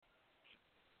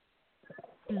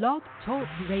Blog Talk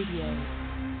Radio.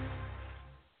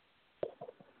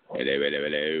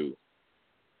 Hello.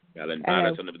 Alan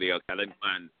Patterson of the Alan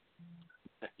Clan.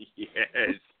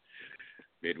 Yes.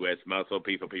 Midwest Muscle,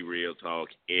 P4P Real Talk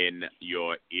in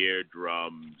your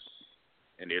eardrums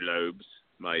and earlobes,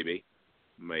 maybe.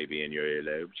 Maybe in your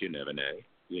earlobes. You never know.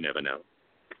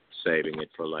 Saving it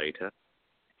for later.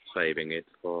 Saving it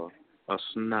for a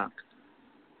snack.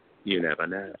 You never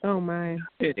know. Oh, my.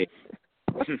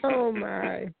 Oh,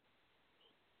 my.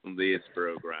 This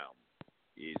program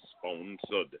is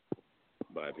sponsored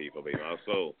by P4P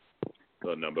Muscle,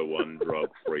 the number one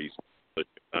drug-free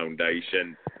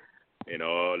foundation in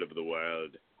all of the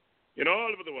world.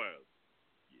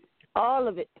 All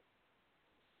of it.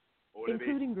 All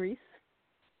including of it. Greece.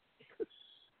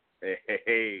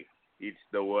 Hey, it's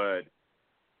the word.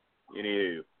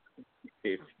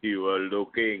 If you are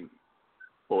looking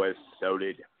for a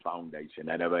solid foundation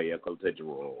and a vehicle to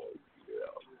draw,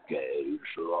 goes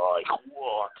like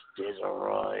what,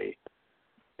 Desiree?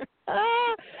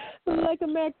 Like a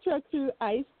Mack truck through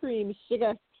ice cream,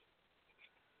 sugar.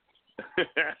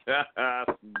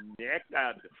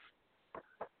 Naked.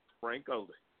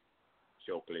 Sprinkled.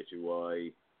 Chocolatey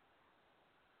white.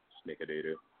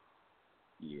 Snickerdoodle.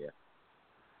 Yeah.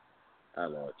 I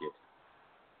like it.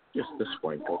 Just the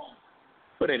sprinkles.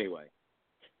 But anyway,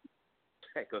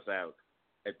 check us out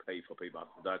at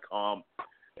p4pmuscle.com.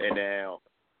 And now,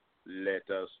 let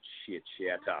us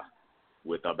chit-chatter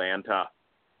with the banter.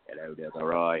 Hello,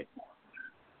 Desiree.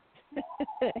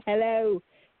 Hello,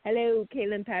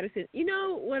 Kaylin Patterson. You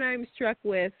know what I'm struck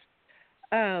with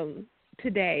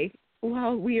today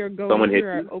while we are going through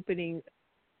our opening,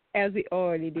 as we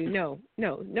already do. No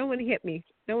one hit me.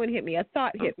 A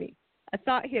thought hit me. A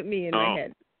thought hit me in my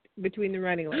head between the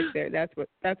running lights there. That's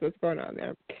what's going on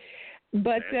there.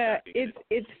 But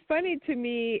it's funny to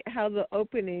me how the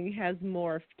opening has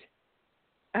morphed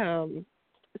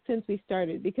since we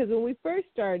started. Because when we first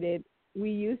started,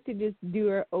 we used to just do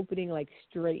our opening like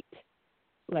straight,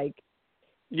 like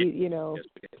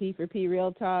P4P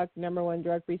Real Talk, number one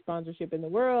drug-free sponsorship in the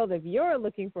world. If you're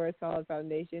looking for a solid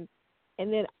foundation,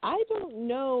 and then I don't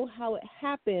know how it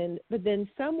happened, but then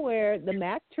somewhere the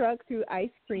Mack truck through ice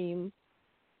cream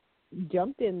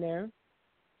jumped in there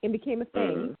and became a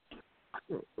thing,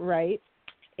 right?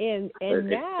 And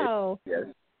now,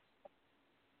 yes.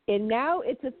 And now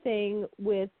it's a thing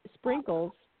with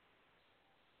sprinkles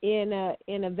in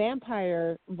a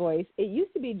vampire voice. It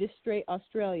used to be just straight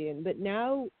Australian, but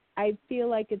now I feel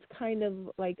like it's kind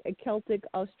of like a Celtic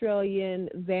Australian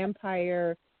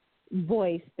vampire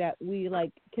voice that we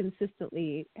like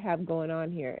consistently have going on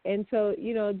here. And so,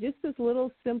 just this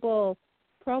little simple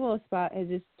promo spot has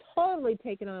just totally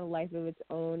taken on a life of its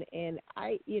own. And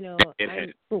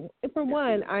for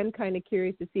one, I'm kind of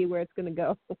curious to see where it's going to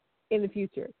go in the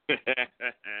future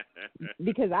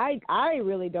because I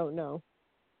really don't know.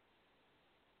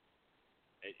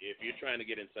 If you're trying to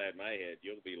get inside my head,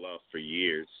 you'll be lost for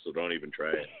years, so don't even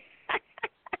try it.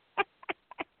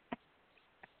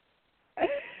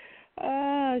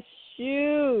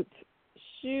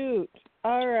 Shoot.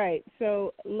 All right,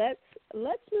 so let's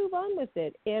move on with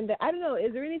it. And I don't know,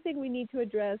 is there anything we need to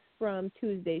address from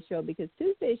Tuesday's show? Because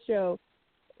Tuesday's show,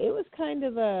 it was kind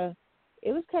of a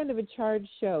charged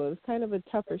show. It was kind of a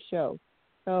tougher show.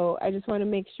 So I just want to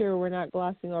make sure we're not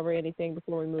glossing over anything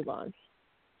before we move on.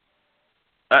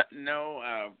 No,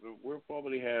 we'll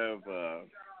probably have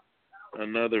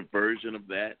another version of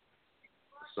that,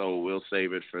 so we'll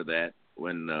save it for that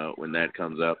when that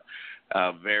comes up.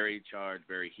 Very charged,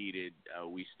 very heated.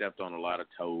 We stepped on a lot of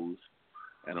toes,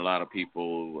 and a lot of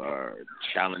people are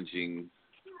challenging,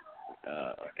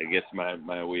 I guess,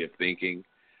 my way of thinking.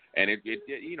 And it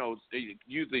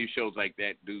usually shows like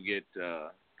that do get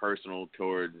personal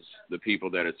towards the people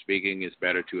that are speaking. It's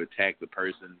better to attack the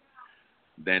person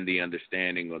than the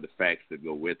understanding or the facts that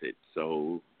go with it.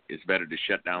 So it's better to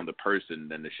shut down the person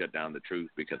than to shut down the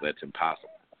truth, because that's impossible.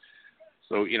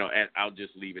 So, and I'll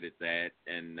just leave it at that,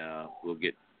 and we'll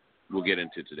get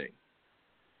into today.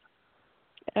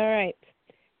 All right.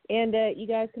 And you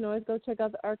guys can always go check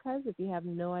out the archives if you have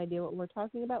no idea what we're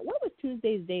talking about. What was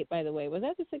Tuesday's date, by the way? Was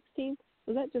that the 16th?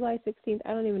 Was that July 16th?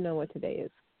 I don't even know what today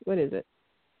is. What is it?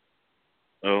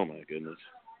 Oh, my goodness.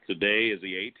 Today is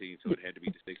the 18th, so it had to be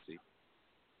the 16th.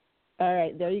 All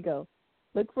right, there you go.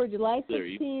 Look for July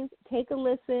 16th. Take a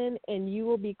listen, and you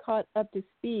will be caught up to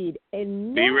speed.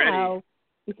 And be now,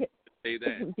 ready. Say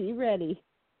that.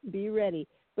 Be ready.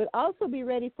 But also be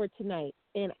ready for tonight.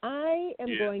 And I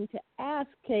am going to ask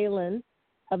Kaylin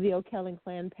of the O'Kellen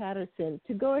Clan Patterson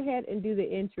to go ahead and do the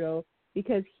intro,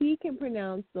 because he can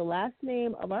pronounce the last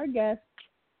name of our guest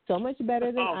so much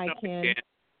better than I can.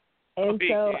 And Oh,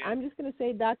 so yeah. I'm just going to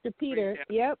say Dr. Peter.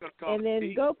 Yeah, Yep. gonna call And then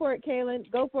Pete. go for it, Kaylin.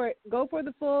 Go for it. Go for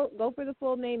the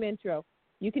full name intro.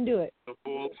 You can do it. The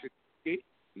full Chichonsky?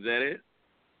 Is that it?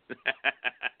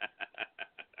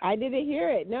 I didn't hear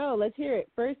it. No, let's hear it.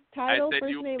 First title, I said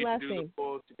first you name, want me last to do name. the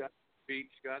full Pete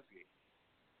Chichonsky.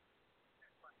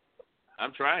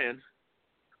 I'm trying.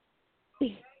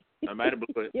 I might have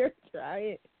put You're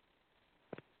trying.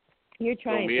 You're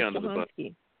trying. me under the bus.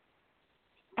 Cichonsky.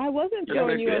 I wasn't Yeah, throwing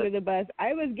that's you it. under the bus.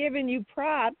 I was giving you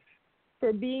props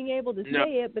for being able to No.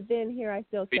 say it, but then here I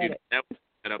still said it. That was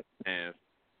a setup and a half.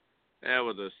 That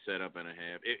was a setup and a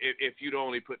half. If you'd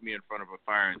only put me in front of a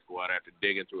firing squad after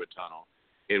digging through a tunnel,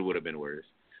 it would have been worse.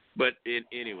 But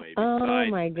anyway, Oh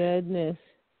my goodness!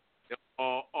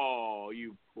 Oh,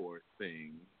 you poor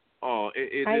thing. Oh,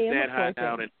 is I it am that a hot poor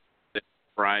out thing. and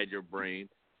fried your brain?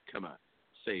 Come on,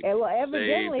 save Well, me.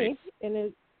 evidently, Save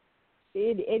me.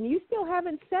 and you still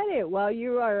haven't said it while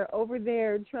you are over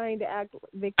there trying to act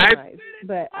victimized.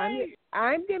 But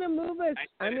I'm gonna move us.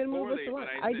 I'm gonna move us along.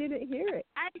 I didn't hear it.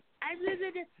 I did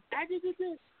it.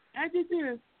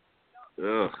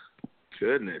 Ugh,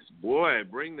 goodness, boy,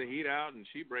 bring the heat out, and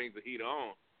she brings the heat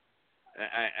on.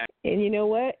 And you know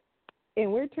what?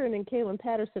 And we're turning Kalen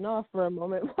Patterson off for a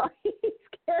moment while he's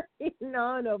carrying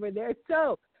on over there.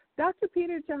 So, Dr.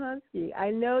 Peter Chichonsky,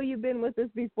 I know you've been with us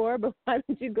before, but why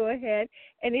don't you go ahead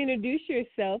and introduce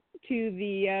yourself to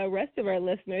the rest of our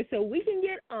listeners so we can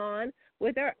get on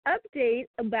with our update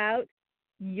about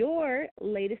your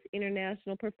latest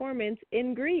international performance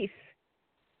in Greece.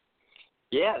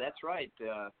 Yeah, that's right.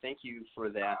 Thank you for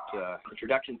that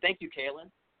introduction. Thank you, Kaylin.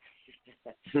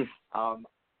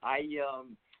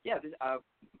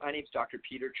 My name's Dr.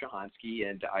 Peter Chichonsky,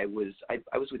 and I was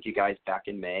with you guys back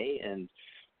in May, and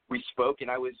we spoke, and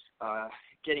I was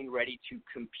getting ready to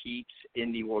compete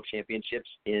in the World Championships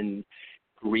in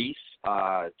Greece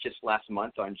just last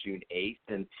month on June 8th.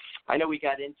 And I know we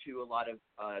got into a lot of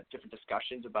different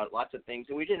discussions about lots of things,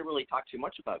 and we didn't really talk too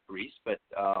much about Greece, but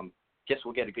guess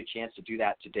we'll get a good chance to do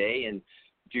that today and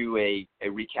do a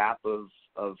recap of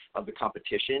the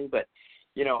competition. But,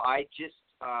 you know, I'm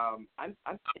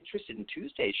interested in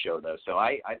Tuesday's show, though, so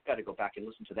I've got to go back and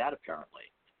listen to that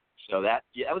apparently. So that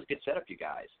was a good setup, you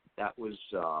guys. That was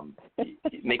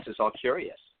it makes us all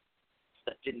curious.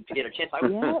 Didn't get a chance. I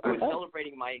was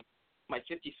celebrating my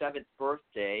 57th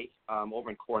birthday over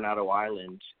in Coronado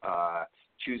Island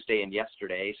Tuesday and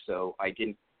yesterday, so I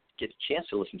didn't get a chance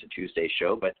to listen to Tuesday's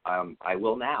show, but I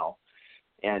will now.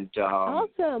 And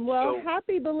awesome. Well,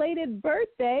 happy belated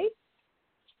birthday.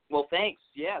 Well, thanks.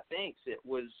 Yeah, thanks. It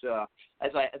was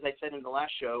as I said in the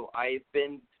last show, I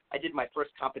did my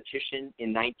first competition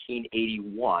in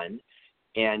 1981,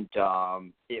 and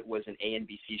it was an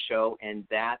A&BC show, and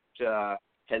that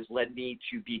has led me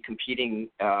to be competing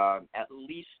at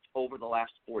least over the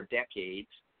last 4 decades,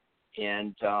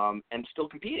 and still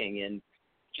competing. And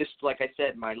just like I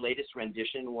said, my latest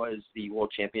rendition was the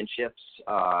World Championships.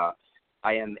 I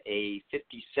am a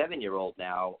 57-year-old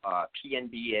now,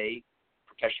 PNBA,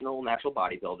 professional natural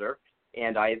bodybuilder,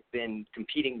 and I've been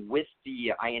competing with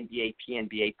the INBA,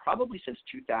 PNBA probably since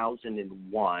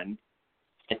 2001.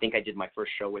 I think I did my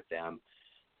first show with them.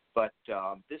 But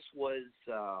this was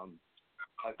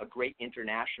a great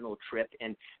international trip,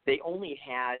 and they only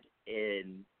had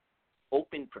an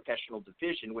open professional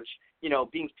division, which, you know,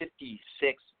 being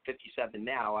 56, 57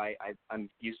 now, I'm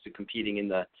used to competing in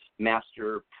the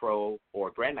Master Pro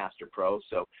or Grandmaster Pro.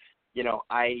 So, you know,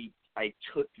 I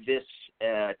took this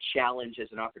challenge as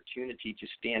an opportunity to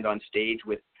stand on stage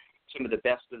with some of the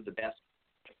best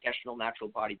professional natural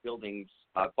bodybuilders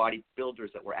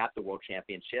that were at the World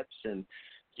Championships, and,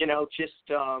 you know, just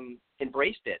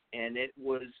embraced it. And it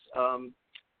was,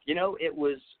 you know, it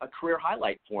was a career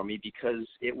highlight for me because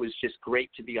it was just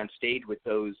great to be on stage with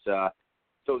those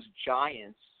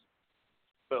giants,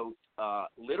 both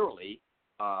literally,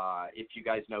 if you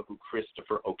guys know who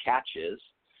Christopher Okach is,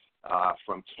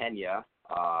 from Kenya.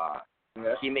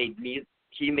 He made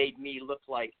me look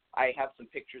like, I have some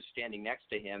pictures standing next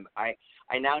to him. I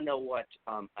now know what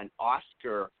an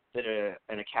Oscar that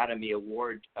an Academy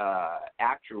Award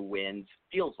actor wins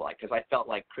feels like, because I felt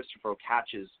like Christopher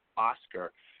Okach's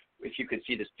Oscar, if you could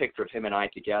see this picture of him and I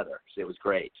together. So it was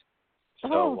great.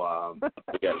 So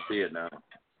we got to see it now.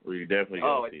 We definitely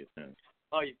got to see it now.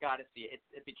 Oh, you've got to see it.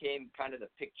 It became kind of the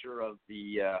picture of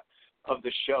the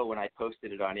show when I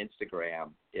posted it on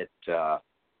Instagram.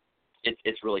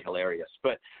 It's really hilarious,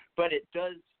 but it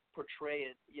does portray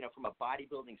it, you know, from a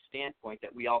bodybuilding standpoint,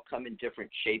 that we all come in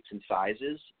different shapes and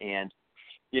sizes, and,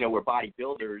 you know, we're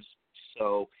bodybuilders.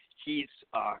 So he's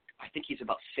I think he's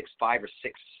about 6'5" or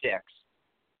 6'6",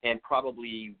 and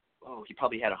probably he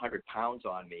probably had 100 pounds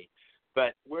on me.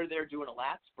 But we're there doing a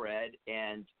lat spread,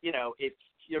 and, if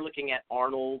you're looking at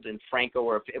Arnold and Franco,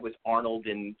 or if it was Arnold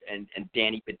and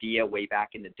Danny Padilla way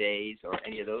back in the days, or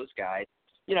any of those guys,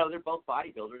 they're both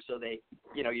bodybuilders, so they,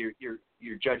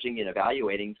 you're judging and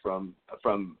evaluating from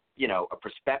a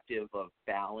perspective of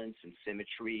balance and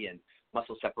symmetry and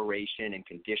muscle separation and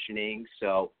conditioning.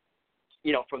 So,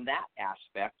 from that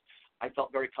aspect, I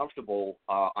felt very comfortable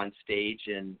on stage,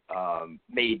 and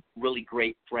made really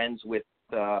great friends with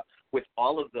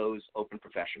all of those open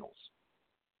professionals.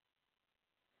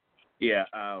 Yeah,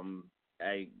 I'm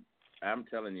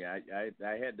telling you, I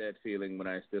had that feeling when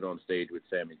I stood on stage with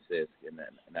Sammy Sisk, and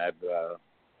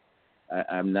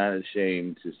I'm not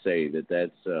ashamed to say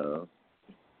that's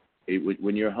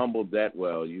when you're humbled that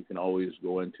well, you can always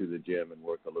go into the gym and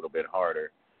work a little bit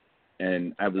harder.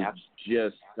 And I was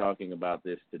just talking about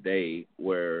this today,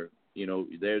 where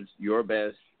there's your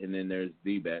best and then there's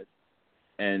the best.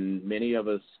 And many of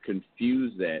us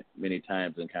confuse that many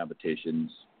times in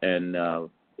competitions. And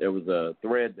there was a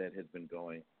thread that has been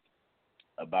going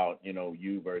about,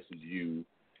 you versus you,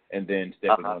 and then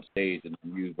stepping on stage and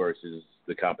you versus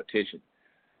the competition.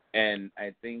 And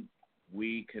I think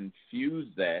we confuse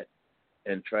that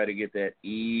and try to get that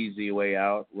easy way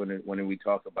out when we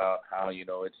talk about how,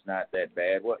 it's not that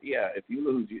bad. Well, yeah, if you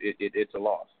lose, it's a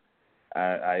loss.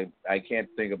 I can't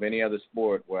think of any other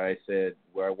sport where I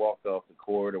walked off the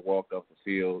court or walked off the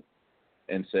field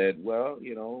and said, well,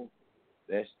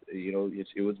 that's,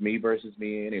 it was me versus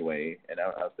me anyway. And I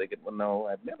was thinking, well, no,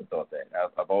 I've never thought that.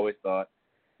 I've always thought,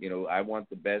 I want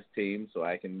the best team so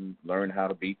I can learn how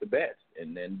to beat the best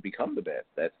and then become the best.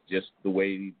 That's just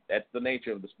that's the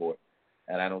nature of the sport.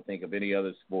 And I don't think of any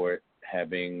other sport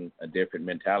having a different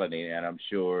mentality. And I'm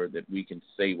sure that we can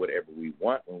say whatever we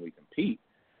want when we compete,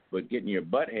 but getting your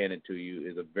butt handed to you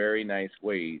is a very nice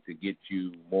way to get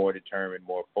you more determined,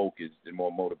 more focused, and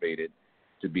more motivated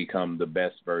to become the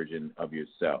best version of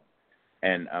yourself.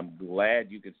 And I'm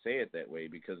glad you could say it that way,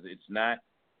 because it's not,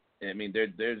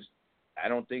 I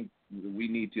don't think we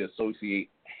need to associate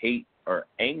hate or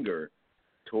anger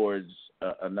towards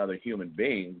another human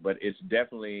being, but it's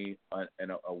definitely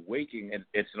an awakening.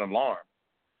 It's an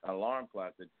alarm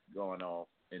clock that's going off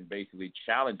and basically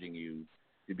challenging you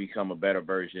to become a better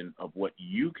version of what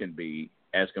you can be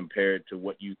as compared to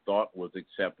what you thought was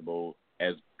acceptable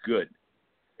as good.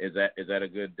 Is that a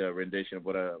good rendition of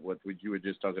what you were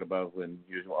just talking about when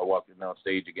you were walking on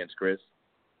stage against Chris?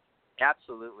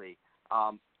 Absolutely.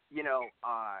 I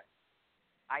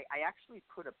actually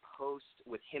put a post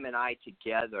with him and I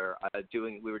together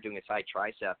we were doing a side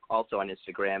tricep also on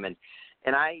Instagram,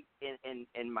 and I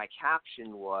my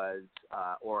caption was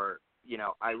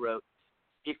I wrote,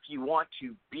 if you want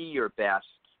to be your best,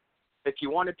 if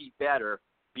you want to be better,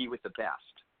 be with the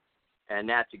best. And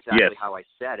that's exactly how I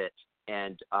said it.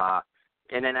 And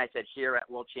then I said, here at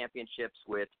World Championships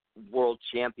with world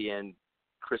champion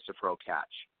Christopher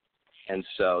Okatch. And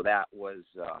so that was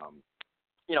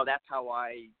that's how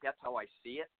I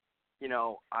see it.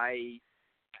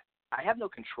 I have no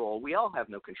control. We all have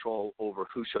no control over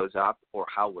who shows up or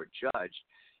how we're judged.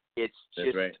 It's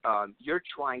just you're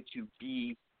trying to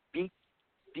be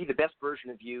the best version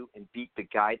of you and beat the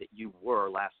guy that you were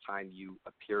last time you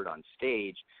appeared on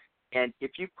stage. And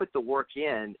if you put the work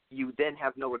in, you then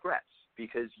have no regrets,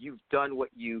 because you've done what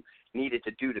you needed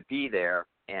to do to be there,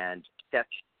 and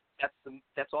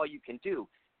that's all you can do.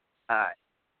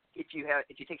 If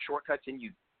you take shortcuts and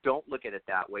you don't look at it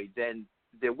that way, then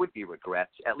there would be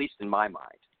regrets, at least in my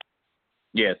mind.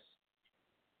 Yes.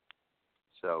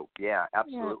 So yeah,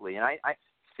 absolutely. Yeah. And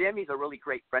Sammy's a really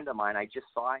great friend of mine. I just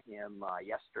saw him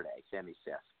yesterday, Sammy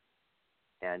Sisk.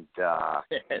 And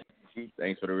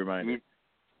thanks for the reminder.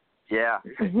 Yeah.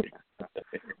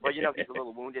 Well, he's a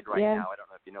little wounded right now. I don't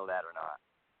know if you know that or not.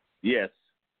 Yes.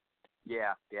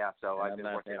 Yeah. So I've been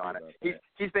working on it.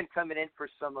 He's been coming in for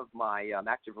some of my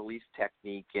active release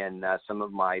technique and some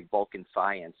of my Vulcan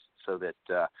science, so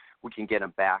that we can get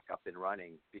him back up and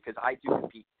running. Because I do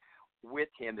compete with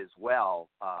him as well.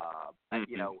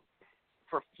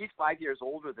 He's 5 years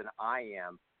older than I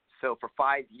am, so for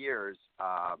 5 years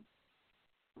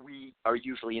we are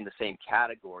usually in the same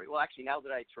category. Well, actually, now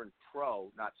that I turned pro,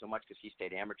 not so much, because he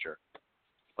stayed amateur.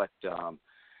 But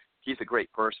he's a great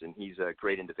person. He's a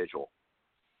great individual.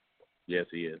 Yes,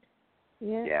 he is.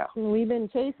 Yeah. We've been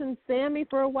chasing Sammy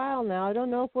for a while now. I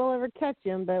don't know if we'll ever catch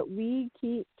him, but we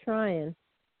keep trying.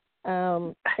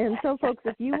 And so, folks,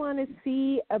 if you want to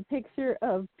see a picture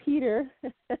of Peter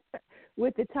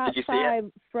with the top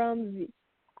five from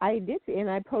I did, and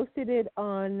I posted it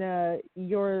on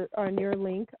your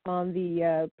link on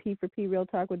the P4P Real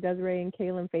Talk with Desiree and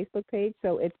Kaylin Facebook page.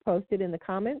 So it's posted in the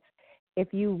comments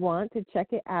if you want to check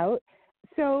it out.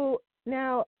 So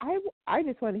now I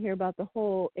just want to hear about the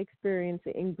whole experience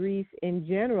in Greece in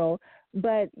general.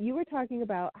 But you were talking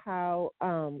about how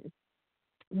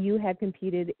you had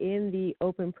competed in the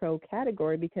Open Pro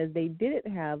category because they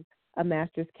didn't have a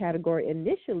Masters category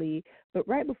initially, but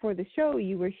right before the show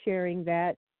you were sharing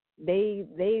that they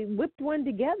whipped one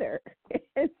together.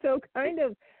 And so kind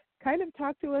of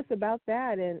talk to us about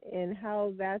that and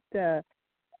how that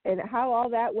and how all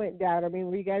that went down. I mean,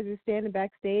 where you guys were standing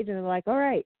backstage and they're like, all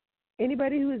right,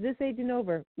 anybody who is this age and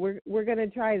over, we're going to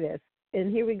try this,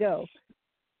 and here we go.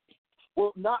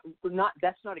 Well, not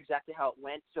that's not exactly how it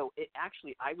went. So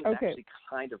I was actually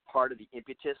kind of part of the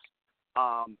impetus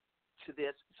to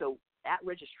this. So at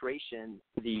registration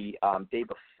the day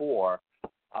before,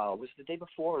 was it the day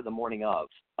before or the morning of?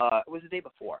 It was the day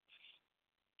before.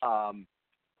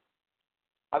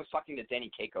 I was talking to Denny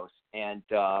Kakos, and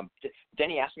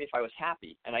Denny asked me if I was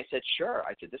happy, and I said, sure.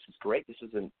 I said, this is great. This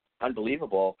is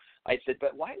unbelievable. I said,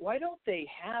 but why don't they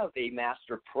have a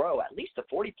Master Pro, at least a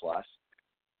 40 plus?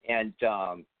 And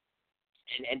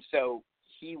so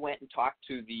he went and talked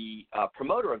to the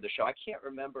promoter of the show. I can't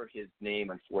remember his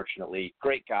name, unfortunately.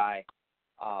 Great guy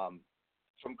from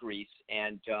Greece,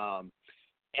 and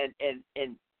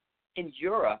in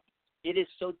Europe, it is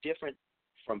so different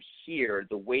from here,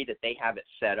 the way that they have it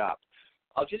set up.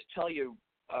 I'll just tell you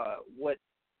what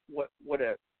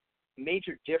a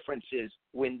major difference is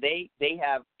when they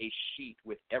have a sheet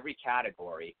with every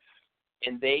category,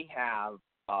 and they have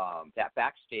that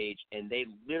backstage, and they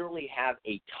literally have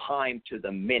a time to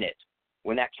the minute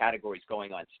when that category is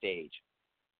going on stage.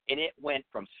 And it went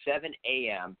from 7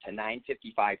 a.m. to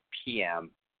 9:55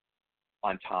 p.m.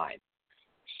 on time.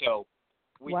 So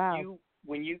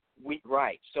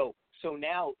right. So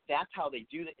now that's how they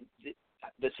do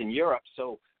this in Europe.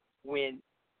 So when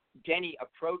Denny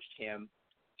approached him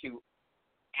to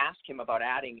ask him about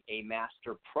adding a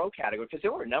Master Pro category, because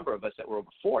there were a number of us that were over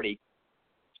 40,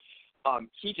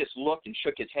 he just looked and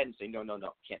shook his head and said, no,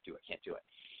 can't do it.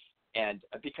 And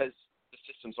because the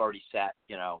system's already set,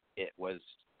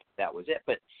 that was it.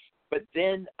 But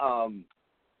then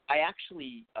I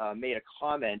actually made a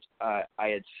comment. I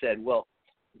had said, well,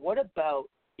 what about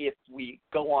if we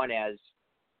go on as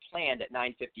planned at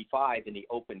 9:55 in the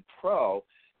Open Pro,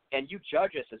 and you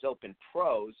judge us as Open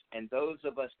Pros, and those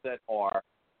of us that are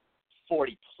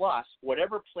 40 plus,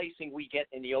 whatever placing we get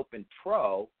in the Open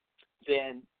Pro,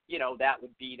 then that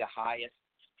would be the highest.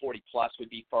 40 plus would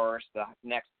be first, the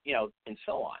next, and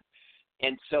so on.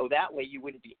 And so that way you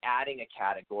wouldn't be adding a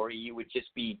category. You would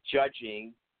just be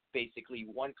judging basically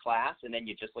one class, and then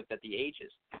you just looked at the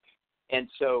ages. And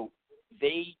so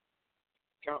they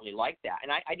apparently liked that.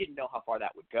 And I didn't know how far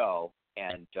that would go.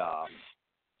 And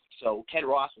so Ken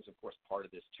Ross was, of course, part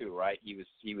of this too, right? He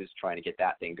was trying to get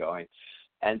that thing going.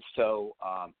 And so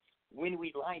when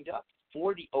we lined up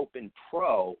for the Open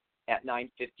Pro at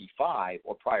 9:55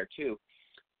 or prior to,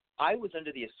 I was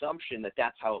under the assumption that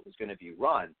that's how it was going to be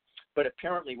run. But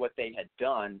apparently what they had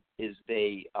done is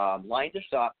they lined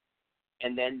us up,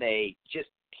 and then they just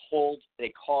called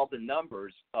the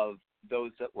numbers of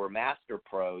those that were Master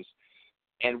Pros,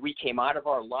 and we came out of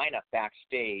our lineup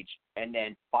backstage and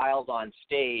then filed on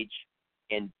stage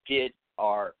and did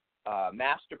our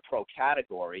Master Pro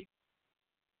category.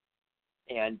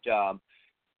 And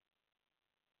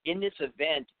in this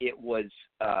event, it was,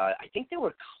 I think there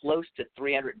were close to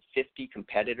 350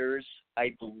 competitors,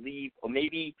 I believe, or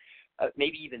maybe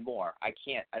even more. I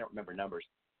don't remember numbers.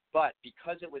 But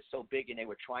because it was so big and they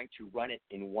were trying to run it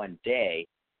in one day,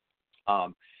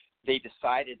 they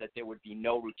decided that there would be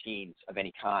no routines of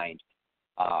any kind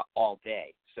all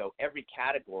day. So every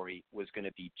category was going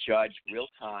to be judged real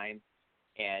time,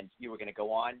 and you were going to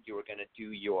go on. You were going to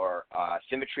do your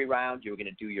symmetry round. You were going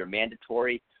to do your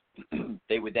mandatory.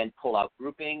 They would then pull out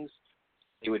groupings.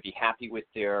 They would be happy with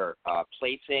their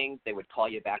placing. They would call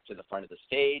you back to the front of the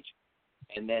stage,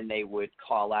 and then they would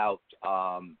call out,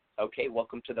 okay,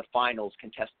 welcome to the finals,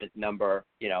 contestant number,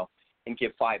 and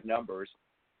give 5 numbers.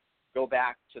 Go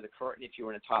back to the curtain if you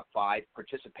were in the top 5,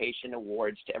 participation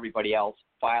awards to everybody else,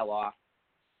 file off,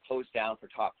 close down for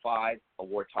top 5,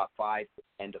 award top 5,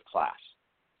 end of class.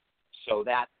 So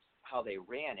that's how they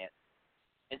ran it.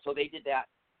 And so they did that,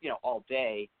 all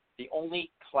day. The only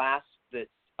class that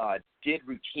did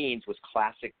routines was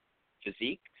classic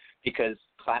physique, because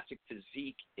classic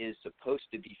physique is supposed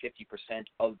to be 50%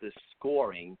 of the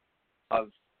scoring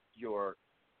of your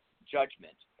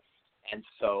judgment. And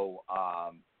so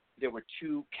there were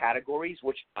two categories,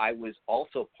 which I was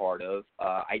also part of.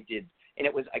 I did, and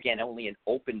it was, again, only an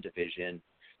open division.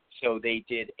 So they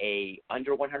did a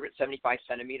under 175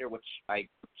 centimeter, which I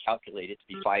calculated to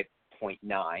be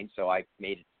 5.9, so I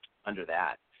made it under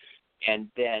that. And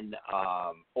then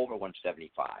over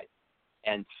 175.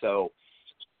 And so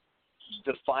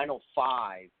the final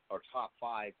five, or top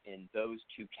five in those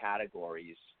two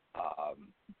categories,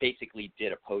 basically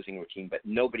did a posing routine, but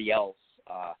nobody else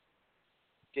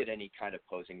did any kind of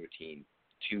posing routine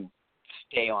to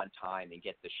stay on time and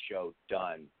get the show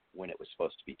done when it was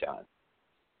supposed to be done.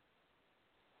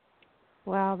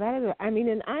 Wow, that is, I mean,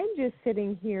 and I'm just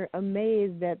sitting here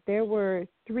amazed that there were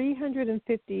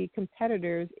 350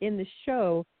 competitors in the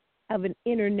show of an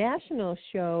international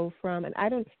show from, and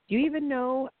do you even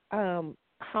know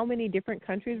how many different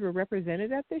countries were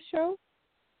represented at this show?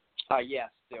 Yes,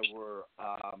 there were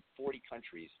 40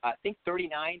 countries. I think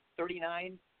 39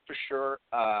 for sure,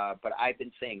 but I've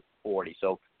been saying 40,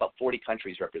 so about 40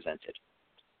 countries represented.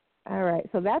 All right,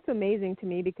 so that's amazing to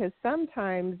me because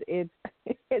sometimes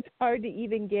it's hard to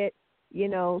even get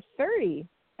 30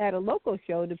 at a local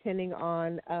show depending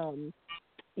on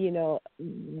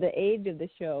the age of the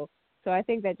show. So I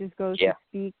think that just goes to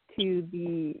speak to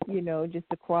the just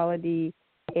the quality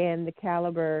and the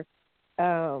caliber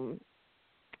of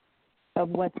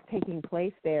what's taking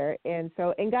place there. And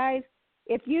guys,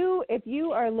 if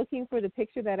you are looking for the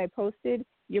picture that I posted,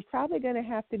 you're probably going to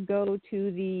have to go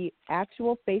to the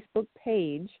actual Facebook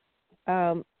page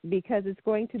because it's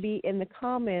going to be in the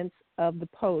comments of the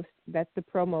post. That's the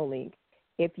promo link.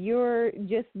 If you're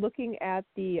just looking at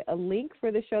a link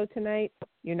for the show tonight,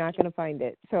 you're not going to find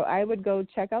it. So I would go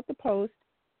check out the post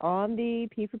on the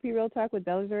P4P Real Talk with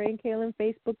Desiree and Kaylin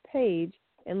Facebook page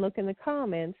and look in the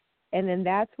comments, and then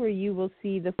that's where you will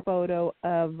see the photo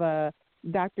of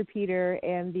Dr. Peter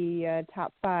and the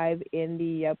top five in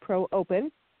the Pro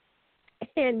Open.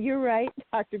 And you're right,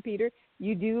 Dr. Peter,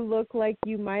 you do look like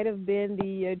you might have been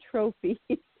the trophy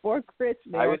for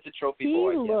Christmas. I was the trophy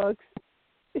boy.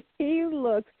 He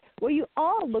looks, well, you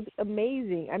all look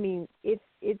amazing. I mean,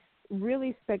 it's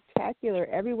really spectacular.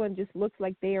 Everyone just looks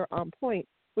like they are on point,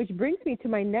 which brings me to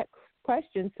my next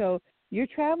question. So you're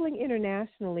traveling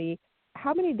internationally.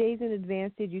 How many days in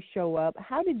advance did you show up?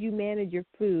 How did you manage your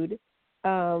food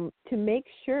to make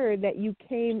sure that you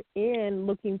came in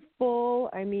looking full?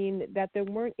 I mean, that there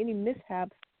weren't any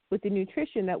mishaps with the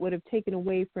nutrition that would have taken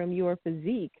away from your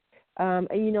physique. And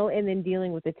then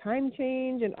dealing with the time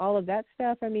change and all of that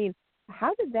stuff. I mean,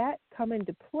 how did that come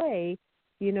into play,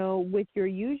 with your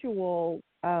usual,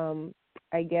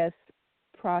 I guess,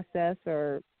 process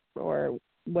or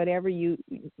whatever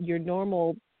your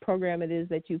normal program it is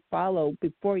that you follow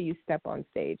before you step on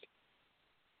stage,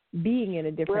 being in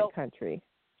a different country?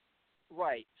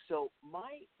 Right. So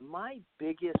my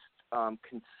biggest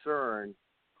concern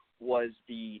was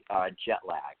the jet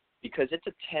lag, because it's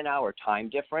a 10-hour time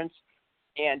difference.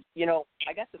 And,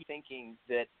 I got to thinking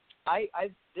that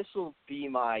this will be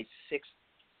my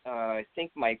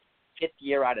my fifth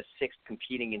year out of six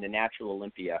competing in the Natural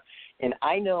Olympia. And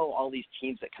I know all these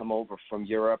teams that come over from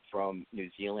Europe, from New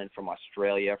Zealand, from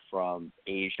Australia, from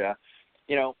Asia.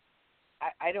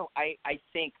 I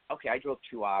think, okay, I drove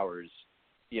 2 hours,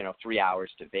 3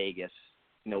 hours to Vegas,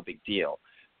 no big deal.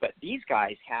 But these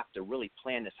guys have to really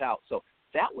plan this out. So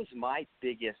that was my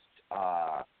biggest,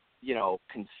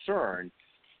 concern.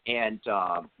 And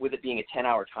with it being a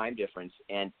 10-hour time difference,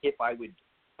 and if I would,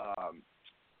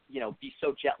 be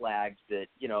so jet lagged that,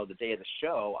 the day of the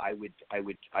show, I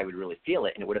would really feel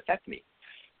it, and it would affect me.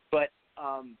 But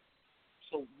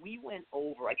so we went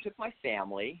over. I took my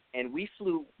family, and we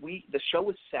flew. The show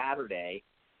was Saturday.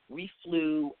 We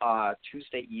flew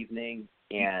Tuesday evening,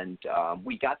 and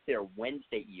we got there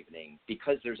Wednesday evening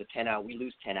because there's a 10-hour. We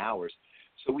lose 10 hours.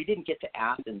 So we didn't get to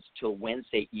Athens till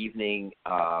Wednesday evening,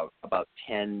 about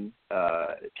 10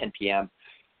 p.m.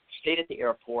 Stayed at the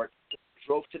airport,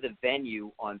 drove to the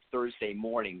venue on Thursday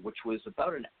morning, which was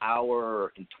about an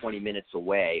hour and 20 minutes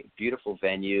away. Beautiful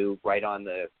venue, right on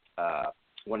the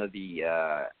one of the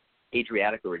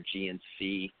Adriatic or Aegean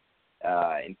Sea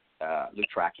in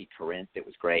Loutraki, Corinth. It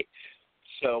was great.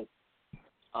 So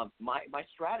my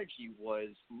strategy was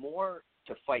more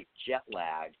to fight jet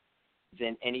lag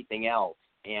than anything else.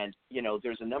 And,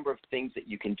 there's a number of things that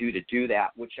you can do to do that,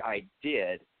 which I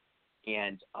did.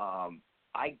 And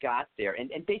I got there.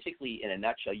 And basically, in a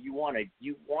nutshell, you want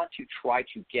to try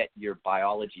to get your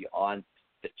biology on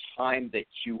the time that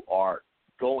you are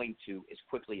going to as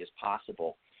quickly as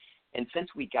possible. And since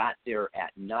we got there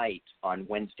at night on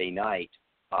Wednesday night,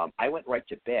 I went right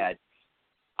to bed.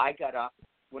 I got up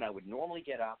when I would normally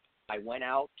get up. I went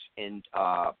out and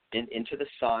into the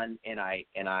sun, and I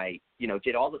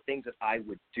did all the things that I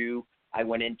would do. I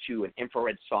went into an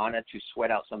infrared sauna to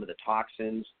sweat out some of the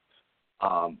toxins.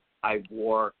 I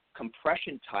wore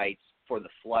compression tights for the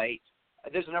flight.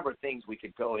 There's a number of things we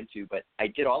could go into, but I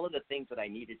did all of the things that I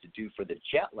needed to do for the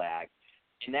jet lag,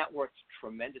 and that worked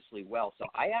tremendously well. So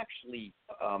I actually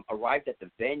arrived at the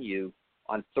venue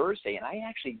on Thursday, and I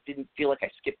actually didn't feel like I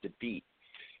skipped a beat.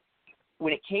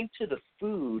 When it came to the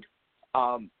food,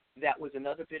 that was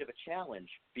another bit of a challenge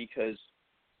because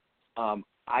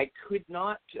I could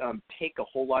not take a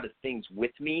whole lot of things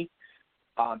with me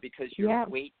because your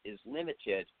weight is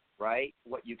limited, right,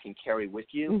 what you can carry with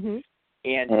you. Mm-hmm.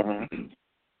 And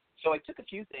so I took a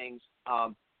few things,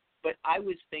 but I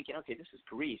was thinking, okay, this is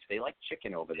Greece. They like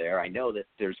chicken over there. I know that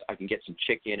I can get some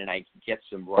chicken and I can get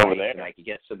some rice and I can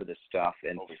get some of this stuff.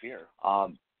 And over here.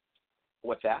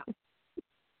 What's that?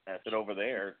 I said over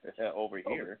there. Over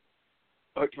here.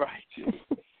 Oh, right.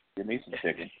 Give me some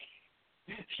chicken.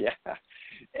 Yeah.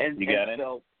 And you got it?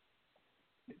 So,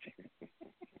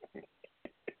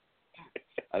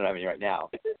 I don't have any right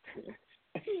now.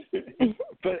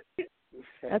 But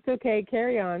that's okay.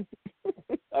 Carry on.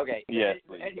 Okay. Yes.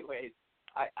 Anyways,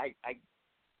 I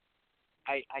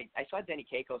saw Denny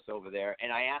Kakos over there,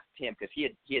 and I asked him because he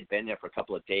had been there for a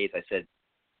couple of days. I said,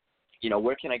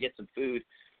 where can I get some food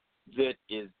that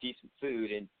is decent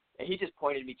food? And he just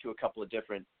pointed me to a couple of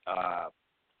different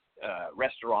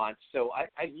restaurants. So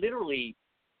I literally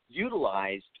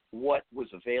utilized what was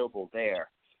available there.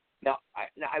 Now,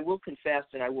 I will confess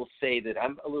and I will say that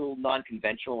I'm a little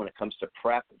non-conventional when it comes to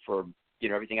prep for,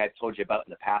 everything I've told you about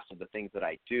in the past of the things that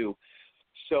I do.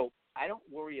 So I don't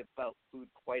worry about food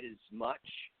quite as much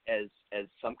as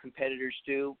some competitors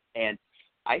do. And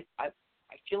I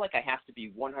feel like I have to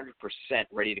be 100%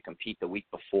 ready to compete the week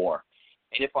before.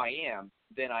 And if I am,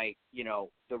 then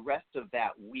the rest of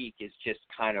that week is just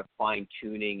kind of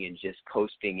fine-tuning and just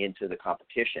coasting into the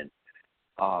competition.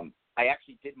 I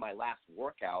actually did my last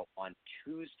workout on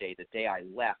Tuesday, the day I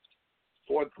left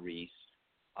for Greece,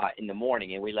 in the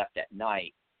morning, and we left at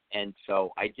night. And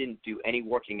so I didn't do any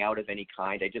working out of any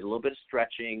kind. I did a little bit of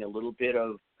stretching, a little bit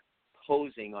of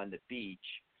posing on the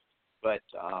beach, but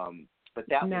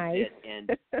that nice. was it. And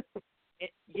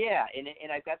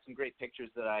and I've got some great pictures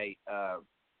that I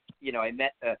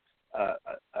met a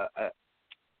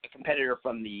competitor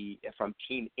from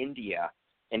Team India,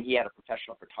 and he had a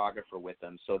professional photographer with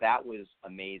him. So that was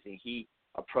amazing. He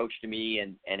approached me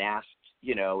and asked,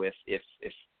 if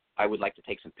I would like to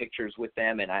take some pictures with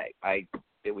them, and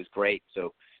it was great.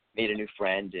 So made a new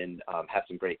friend and have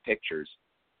some great pictures.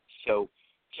 So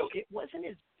it wasn't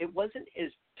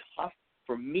as tough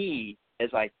for me as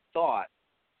I thought.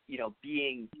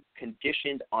 Being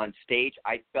conditioned on stage,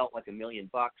 I felt like $1 million.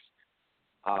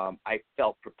 I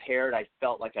felt prepared. I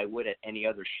felt like I would at any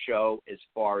other show as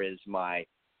far as my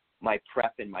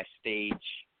prep and my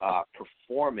stage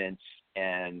performance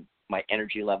and my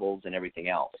energy levels and everything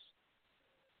else.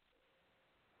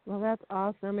 Well, that's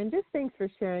awesome. And just thanks for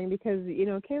sharing because,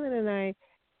 Kaylin and I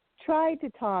try to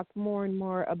talk more and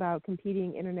more about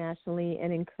competing internationally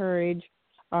and encourage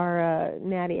our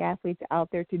natty athletes out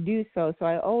there to do so. So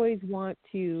I always want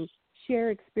to share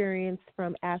experience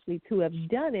from athletes who have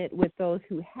done it with those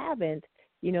who haven't,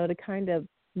 to kind of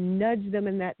nudge them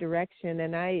in that direction.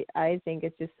 And I think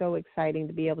it's just so exciting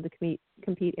to be able to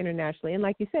compete internationally. And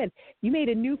like you said, you made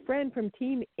a new friend from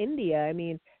Team India. I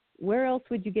mean, where else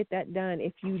would you get that done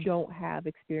if you don't have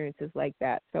experiences like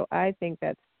that? So I think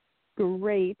that's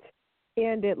great.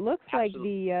 And it looks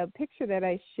Absolutely. like the picture that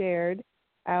I shared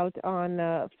out on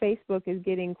Facebook is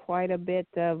getting quite a bit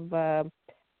of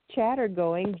chatter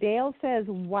going. Dale says,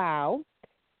 wow.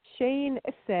 Shane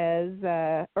says,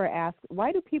 or asks,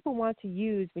 why do people want to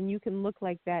use when you can look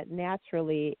like that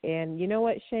naturally? And you know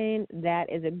what, Shane?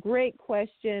 That is a great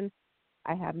question.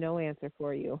 I have no answer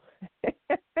for you.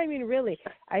 I mean, really,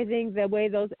 I think the way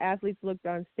those athletes looked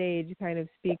on stage kind of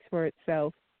speaks for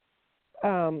itself.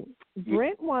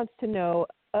 Brent wants to know,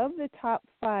 of the top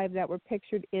 5 that were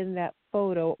pictured in that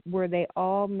photo, were they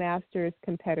all Masters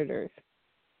competitors?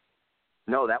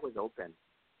 No, that was open.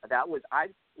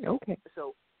 Okay.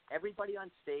 So everybody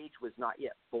on stage was not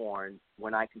yet born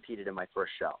when I competed in my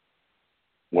first show.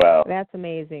 Wow. That's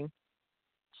amazing.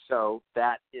 So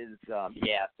that is,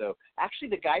 So actually,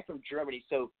 the guy from Germany.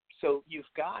 So you've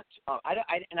got.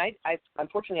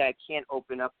 Unfortunately, I can't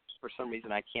open up for some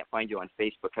reason. I can't find you on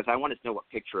Facebook because I wanted to know what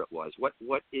picture it was.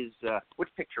 Which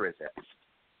picture is it?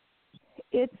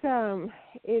 It's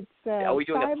Are we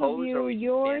doing 5 a pose of you. or are we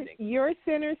You're standing?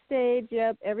 center stage.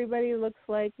 Yep. Everybody looks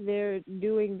like they're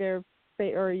doing their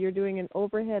or you're doing an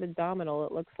overhead abdominal,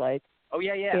 it looks like. Oh,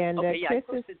 yeah. And okay, yeah, Chris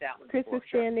I posted that one Chris before, is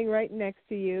sure. standing right next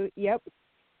to you. Yep.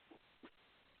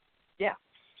 Yeah.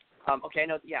 Okay, I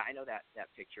know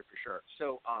that picture for sure.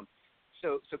 So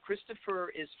Christopher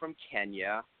is from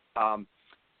Kenya.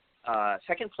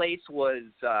 Second place was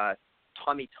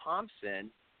Tommy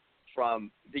Thompson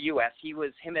from the U.S.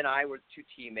 Him and I were two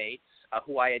teammates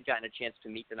who I had gotten a chance to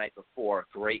meet the night before.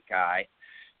 Great guy.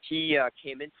 He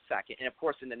came in second, and of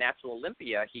course in the National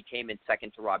Olympia he came in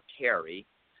second to Rob Terry,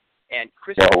 and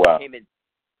Christopher came in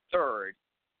third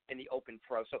in the Open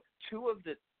Pro. So two of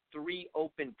the three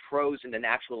Open Pros in the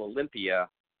National Olympia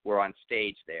were on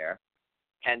stage there,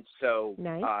 and so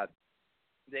nice.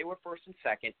 They were first and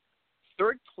second.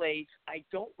 Third place, I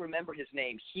don't remember his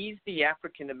name. He's the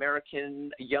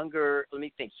African-American, younger, let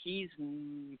me think. He's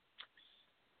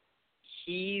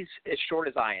as short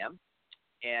as I am,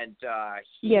 and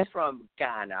he's from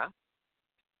Ghana,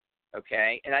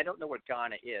 okay? And I don't know what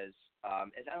Ghana is. I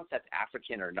don't know if that's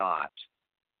African or not,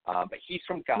 but he's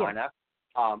from Ghana.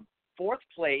 Yeah. Fourth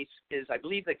place is, I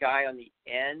believe, the guy on the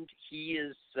end. He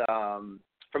is from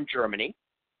Germany.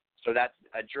 So that's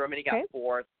Germany got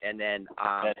fourth, and then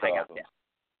I got fifth.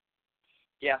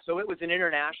 Yeah, so it was an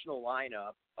international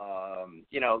lineup,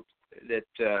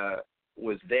 that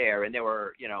was there, and there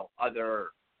were, other.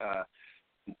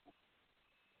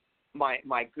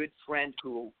 My good friend,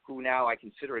 who now I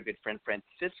consider a good friend,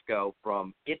 Francisco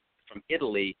from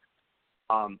Italy.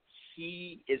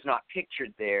 He is not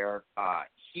pictured there.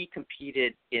 He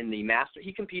competed in the Master.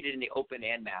 He competed in the Open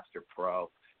and Master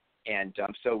Pro. And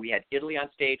so we had Italy on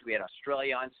stage, we had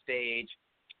Australia on stage,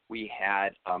 we had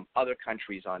other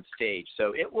countries on stage.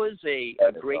 So it was a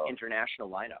great international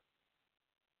lineup.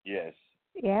 Yes.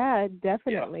 Yeah,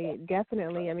 definitely.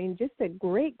 I mean, just a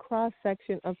great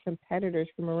cross-section of competitors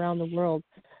from around the world.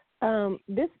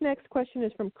 This next question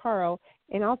is from Carl,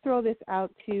 and I'll throw this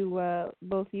out to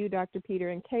both you, Dr. Peter,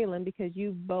 and Kaylin, because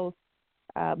you've both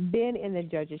been in the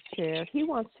judge's chair. He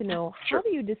wants to know, how do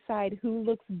you decide who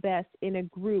looks best in a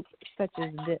group such as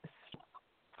this?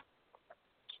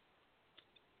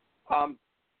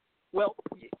 Well,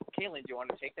 Kaylin, do you want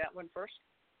to take that one first?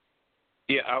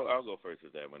 Yeah, I'll go first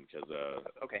with that one because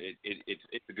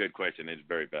it's a good question. It's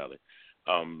very valid.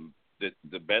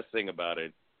 The best thing about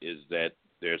it is that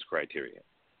there's criteria,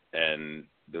 and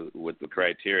with the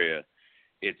criteria,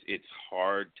 it's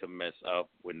hard to mess up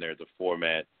when there's a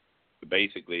format,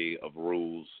 basically, of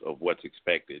rules of what's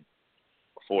expected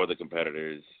for the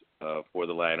competitors, for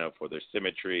the lineup, for their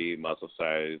symmetry, muscle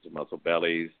size, muscle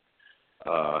bellies,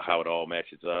 how it all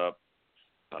matches up,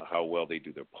 how well they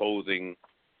do their posing.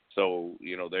 So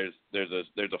there's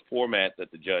a format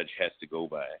that the judge has to go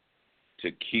by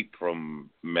to keep from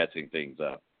messing things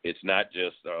up. It's not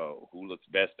just who looks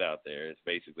best out there. It's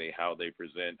basically how they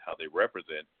present, how they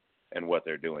represent, and what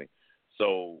they're doing.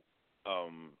 So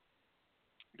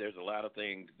there's a lot of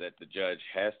things that the judge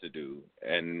has to do,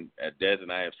 and Des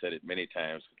and I have said it many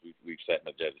times because we've sat in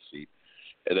the judge's seat,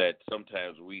 that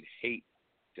sometimes we'd hate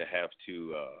to have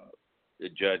to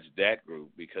judge that group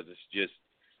because it's just,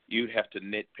 you'd have to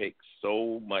nitpick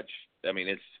so much. I mean,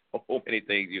 it's so many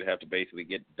things you'd have to basically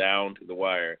get down to the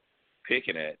wire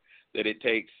picking at that it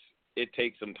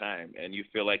takes some time, and you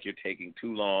feel like you're taking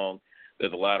too long.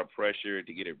 There's a lot of pressure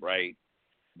to get it right,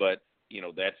 but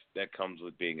that comes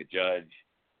with being a judge.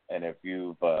 And if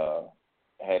you've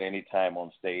had any time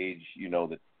on stage, you know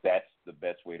that that's the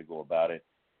best way to go about it.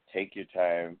 Take your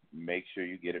time, make sure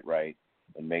you get it right,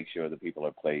 and make sure the people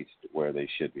are placed where they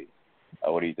should be.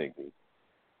 What do you think, Pete?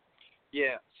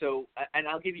 Yeah, so, and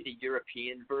I'll give you the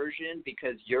European version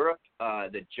because Europe,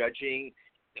 the judging,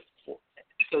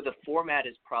 so the format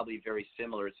is probably very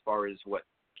similar as far as what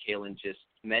Kaylin just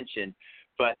mentioned,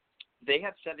 but they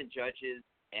have 7 judges,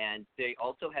 and they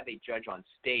also have a judge on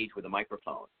stage with a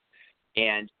microphone.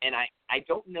 And I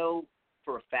don't know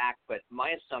for a fact, but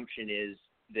my assumption is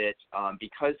that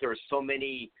because there are so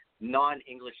many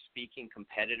non-English speaking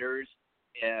competitors,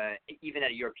 even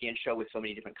at a European show with so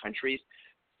many different countries,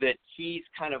 that he's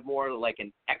kind of more like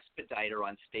an expediter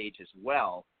on stage as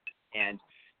well. And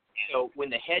so when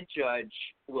the head judge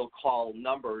will call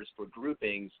numbers for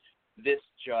groupings, this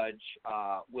judge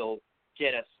will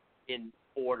get us in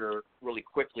order really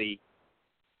quickly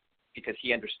because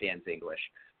he understands English.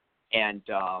 And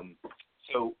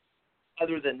so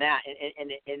other than that,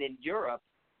 and in Europe,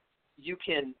 you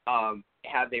can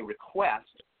have a request.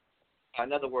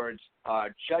 In other words,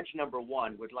 judge number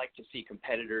 1 would like to see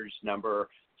competitors number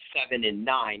 7 and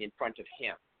 9 in front of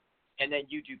him. And then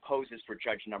you do poses for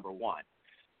judge number 1.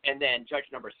 And then judge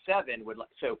number 7 would like,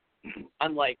 so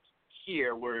unlike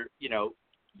here where,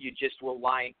 you just will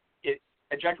line,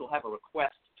 a judge will have a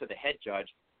request to the head judge.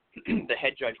 The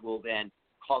head judge will then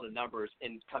call the numbers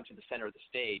and come to the center of the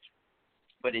stage.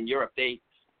 But in Europe, each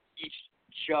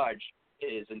judge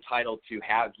is entitled to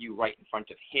have you right in front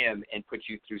of him and put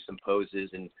you through some poses,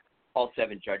 and all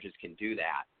 7 judges can do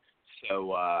that.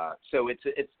 So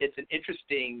it's an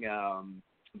interesting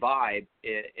vibe,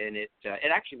 and it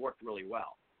actually worked really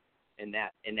well in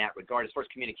that regard as far as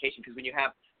communication, because when you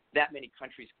have that many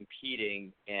countries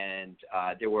competing, and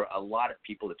there were a lot of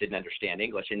people that didn't understand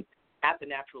English, and at the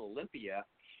Natural Olympia,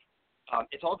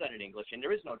 it's all done in English, and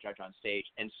there is no judge on stage.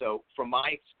 And so from my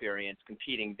experience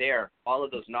competing there, all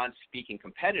of those non-speaking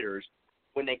competitors,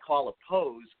 when they call a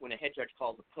pose, when a head judge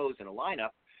calls a pose in a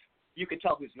lineup, you can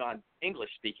tell who's non-English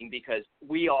speaking, because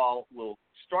we all will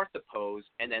start the pose,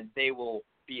 and then they will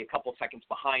be a couple seconds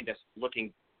behind us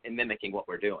looking and mimicking what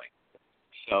we're doing.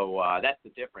 So that's the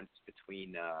difference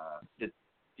between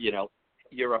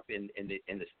Europe and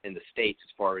the States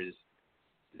as far as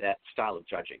that style of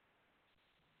judging.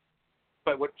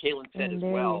 But what Kaylin said as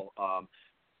well,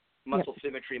 muscle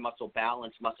symmetry, muscle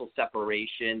balance, muscle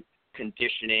separation,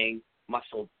 conditioning,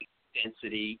 muscle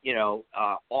density,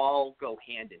 all go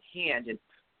hand in hand. And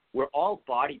we're all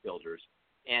bodybuilders.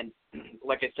 And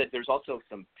like I said, there's also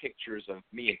some pictures of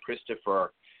me and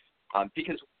Christopher,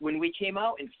 because when we came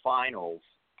out in finals,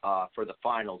 for the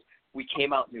finals, we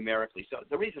came out numerically. So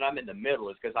the reason I'm in the middle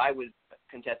is because I was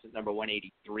contestant number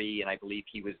 183, and I believe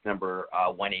he was number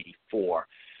 184.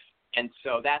 And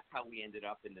so that's how we ended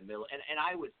up in the middle. And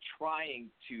I was trying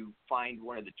to find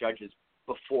one of the judges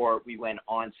before we went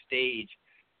on stage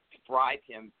to bribe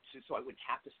him so I wouldn't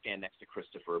have to stand next to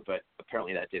Christopher, but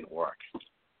apparently that didn't work.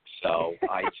 So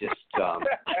I just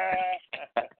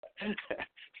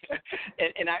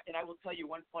and I will tell you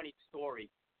one funny story.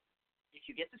 If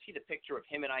you get to see the picture of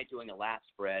him and I doing a lat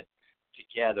spread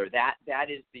together, that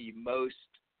is the most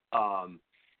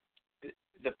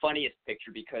the funniest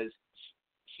picture, because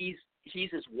he's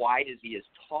as wide as he is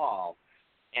tall.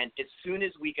 And as soon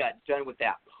as we got done with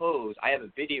that pose, I have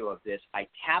a video of this. I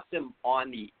tapped him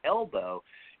on the elbow,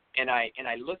 and I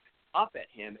looked up at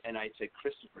him, and I said,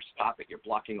 "Christopher, stop it! You're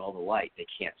blocking all the light. They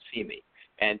can't see me."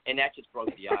 And that just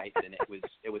broke the ice, and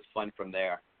it was fun from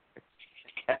there.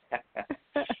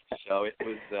 So it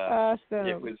was awesome.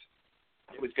 It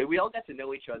was good. We all got to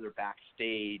know each other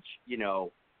backstage,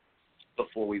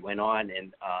 before we went on,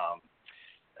 and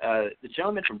the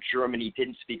gentleman from Germany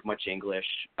didn't speak much English.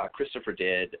 Christopher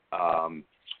did.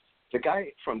 The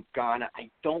guy from Ghana, I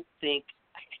don't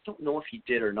know if he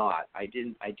did or not. I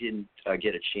didn't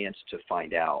get a chance to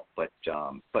find out. But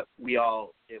we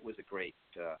all, it was a great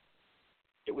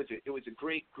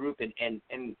group, and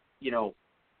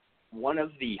one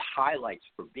of the highlights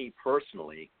for me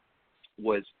personally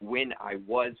was when I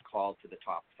was called to the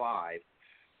top 5.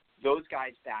 Those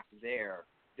guys back there,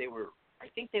 I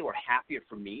think they were happier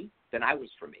for me than I was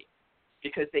for me,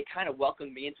 because they kind of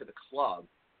welcomed me into the club,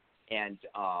 and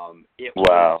it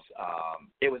was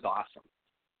awesome.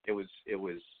 It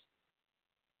was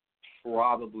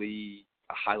probably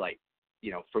a highlight,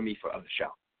 for me of the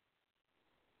show.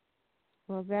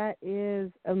 Well, that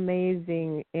is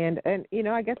amazing, and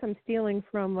I guess I'm stealing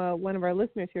from one of our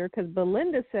listeners here, because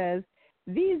Belinda says,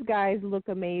 "These guys look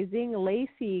amazing."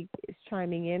 Lacey is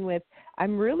chiming in with,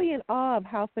 "I'm really in awe of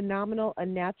how phenomenal a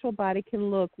natural body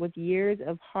can look with years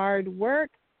of hard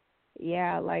work."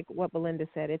 Yeah, like what Belinda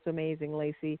said, it's amazing,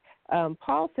 Lacey.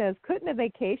 Paul says, "Couldn't a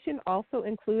vacation also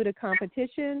include a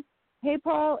competition?" Hey,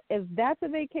 Paul, if that's a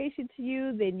vacation to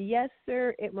you, then yes,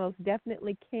 sir, it most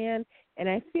definitely can. And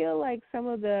I feel like some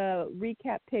of the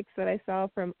recap pics that I saw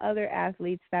from other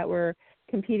athletes that were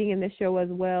competing in the show as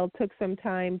well took some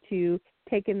time to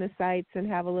take in the sights and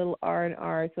have a little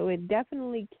R&R. So it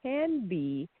definitely can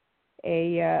be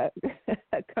a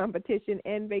competition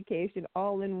and vacation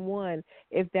all in one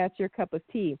if that's your cup of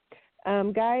tea.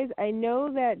 Guys, I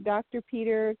know that Dr.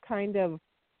 Peter kind of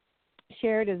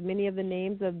shared as many of the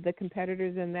names of the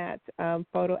competitors in that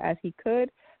photo as he could.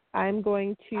 I'm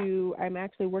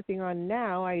actually working on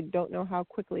now, I don't know how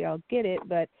quickly I'll get it,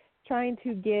 but trying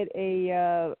to get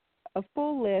a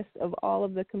full list of all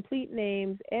of the complete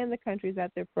names and the countries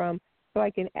that they're from, so I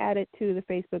can add it to the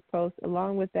Facebook post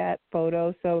along with that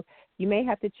photo. So you may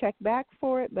have to check back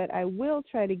for it, but I will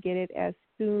try to get it as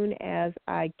soon as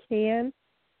I can.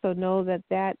 So know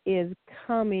that is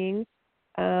coming.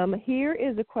 Here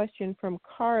is a question from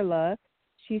Carla.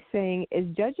 She's saying,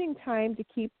 "Is judging time to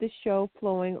keep the show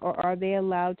flowing, or are they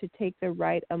allowed to take the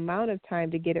right amount of time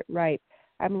to get it right?"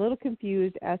 I'm a little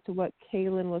confused as to what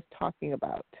Kaylin was talking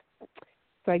about.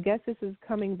 So I guess this is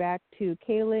coming back to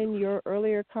Kaylin, your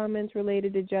earlier comments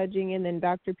related to judging, and then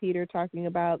Dr. Peter talking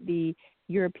about the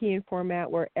European format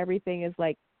where everything is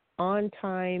like on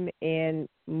time and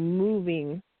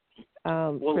moving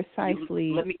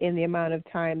precisely in the amount of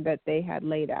time that they had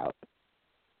laid out.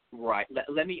 Right.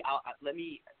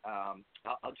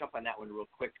 I'll jump on that one real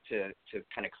quick to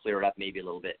kind of clear it up maybe a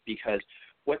little bit, because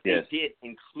what they did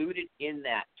included in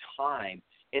that time,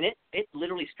 and it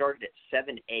literally started at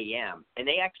 7 a.m. and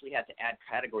they actually had to add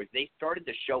categories. They started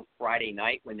the show Friday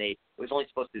night when it was only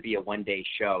supposed to be a one-day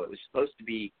show. It was supposed to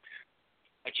be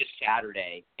just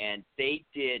Saturday, and they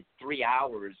did 3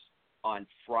 hours on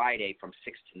Friday from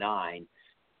 6 to 9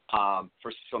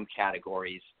 for some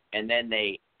categories, and then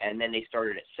they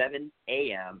started at 7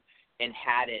 a.m. and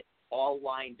had it all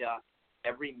lined up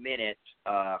every minute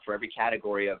for every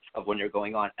category of when they're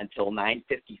going on until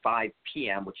 9:55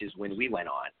 p.m., which is when we went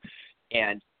on.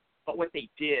 But what they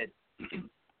did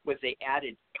was they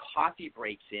added coffee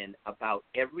breaks in about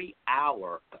every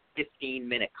hour, a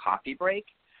 15-minute coffee break.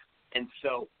 And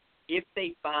so if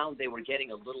they found they were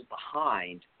getting a little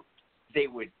behind, they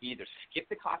would either skip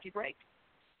the coffee break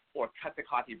or cut the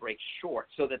coffee break short,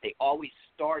 so that they always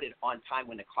started on time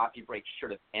when the coffee break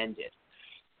should have ended.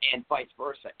 And vice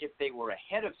versa. If they were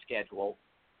ahead of schedule,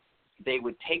 they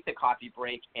would take the coffee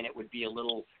break, and it would be a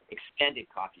little extended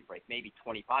coffee break, maybe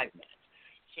 25 minutes.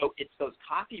 So it's those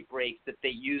coffee breaks that they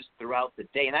used throughout the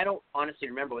day. And I don't honestly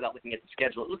remember without looking at the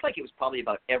schedule. It looked like it was probably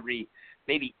about every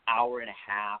maybe hour and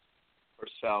a half or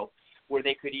so, where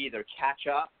they could either catch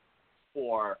up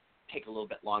or take a little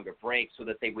bit longer break, so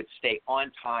that they would stay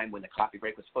on time when the coffee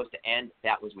break was supposed to end.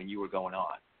 That was when you were going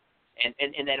on.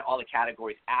 And then all the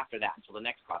categories after that until the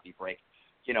next coffee break,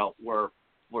 were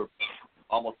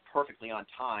almost perfectly on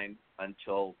time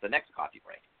until the next coffee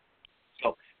break.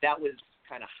 So that was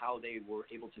kind of how they were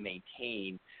able to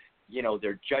maintain,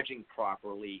 their judging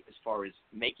properly as far as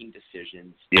making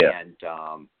decisions and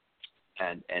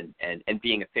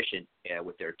being efficient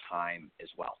with their time as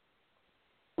well.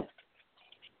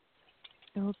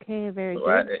 Okay, very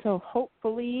good. So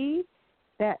hopefully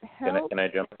that helps. Can I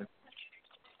jump in?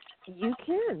 You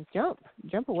can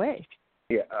jump away.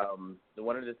 Yeah.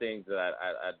 One of the things that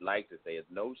I'd like to say is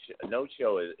no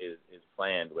show is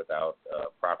planned without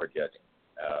proper judging.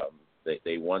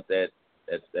 They want that.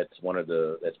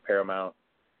 That's paramount.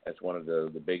 That's one of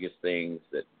the biggest things.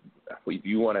 That if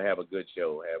you want to have a good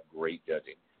show, have great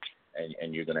judging,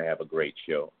 and you're going to have a great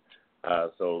show.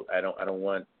 So I don't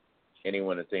want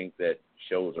anyone to think that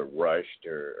shows are rushed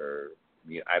or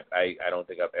I don't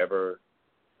think I've ever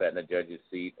sat in a judge's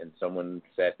seat and someone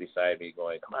sat beside me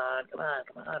going, come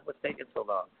on, what's taking so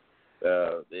long?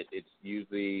 It's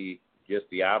usually just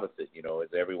the opposite. Is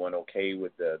everyone okay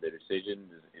with the decision?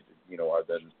 Are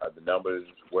the numbers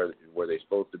where they're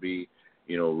supposed to be?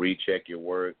 Recheck your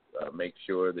work, make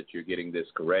sure that you're getting this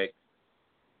correct.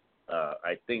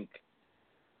 I think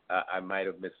I might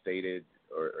have misstated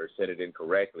or said it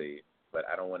incorrectly, but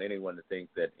I don't want anyone to think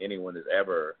that anyone has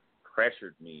ever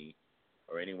pressured me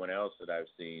or anyone else that I've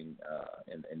seen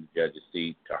in the judge's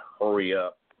seat to hurry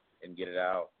up and get it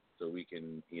out so we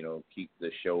can, keep the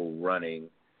show running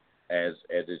as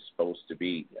it's supposed to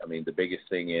be. I mean, the biggest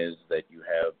thing is that you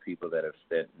have people that have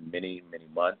spent many, many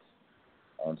months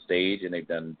on stage, and they've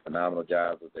done phenomenal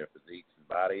jobs with their physiques and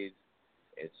bodies.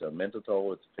 It's a mental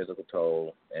toll, it's a physical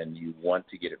toll, and you want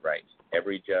to get it right.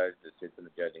 Every judge that sits in the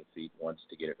judging seat wants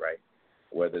to get it right.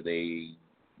 Whether they,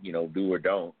 do or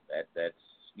don't, that's,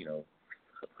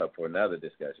 up for another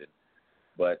discussion.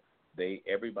 But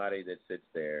everybody that sits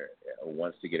there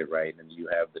wants to get it right, and you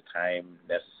have the time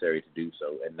necessary to do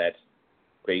so, and that's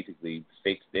basically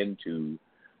fixed into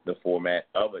the format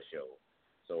of a show.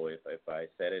 So if I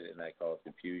said it and I caused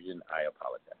confusion, I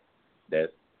apologize.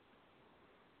 That's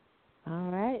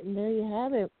all right, and there you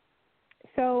have it.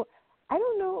 So I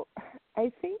don't know.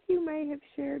 I think you may have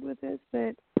shared with us,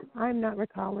 but I'm not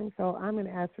recalling, so I'm going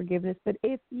to ask forgiveness. But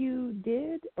if you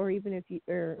did, or even if you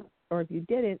or if you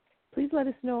didn't, please let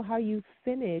us know how you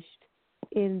finished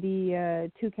in the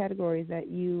two categories that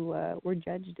you were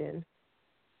judged in.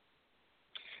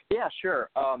 Yeah, sure.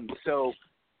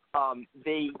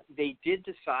 They did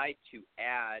decide to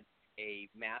add a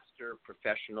master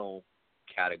professional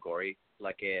category.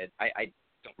 I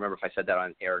don't remember if I said that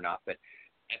on air or not, but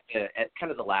at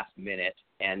kind of the last minute,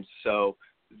 and so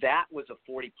that was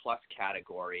a 40-plus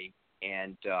category,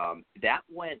 and that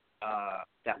went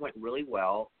really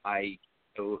well.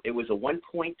 It was a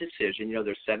 1-point decision.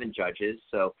 There's 7 judges,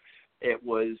 so it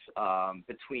was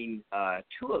between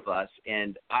 2 of us,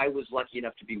 and I was lucky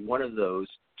enough to be one of those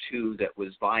 2 that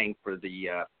was vying for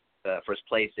the first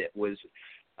place. It was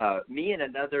me and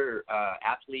another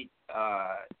athlete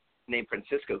named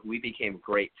Francisco, who we became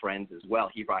great friends as well.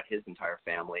 He brought his entire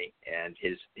family and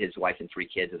his wife and 3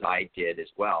 kids, as I did as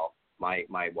well, my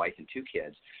wife and 2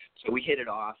 kids. So we hit it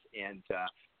off, and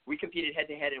we competed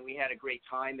head-to-head, and we had a great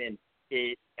time, and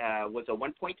it was a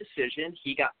 1-point decision.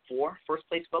 He got 4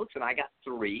 first-place votes, and I got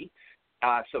 3.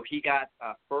 So he got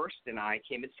first, and I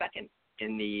came in second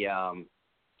in the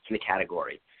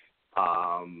category.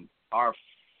 Our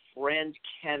friend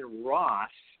Ken Ross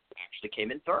actually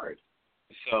came in third.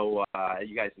 So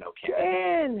you guys know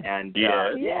Ken. And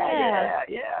yeah.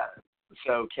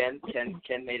 So Ken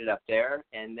made it up there,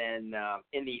 and then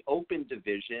in the open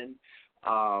division,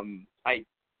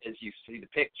 as you see the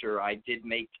picture, I did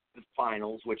make the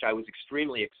finals, which I was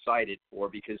extremely excited for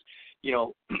because, you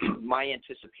know, my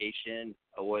anticipation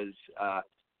was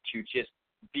to just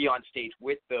be on stage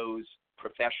with those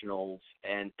professionals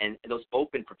and those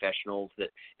open professionals that,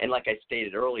 and like I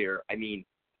stated earlier, I mean,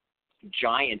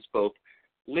 giants both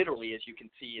literally, as you can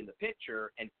see in the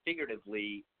picture, and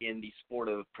figuratively in the sport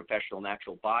of professional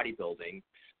natural bodybuilding.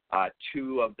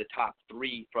 2 of the top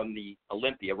 3 from the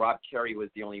Olympia, Rob Carey was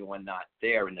the only one not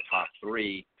there in the top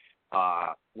 3,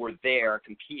 were there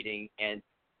competing. And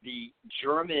the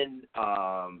German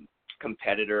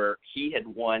competitor, he had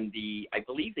won I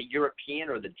believe the European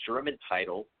or the German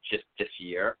title just this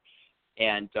year.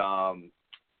 And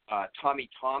Tommy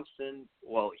Thompson,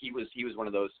 well, he was one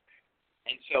of those.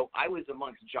 And so I was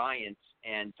amongst giants,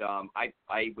 and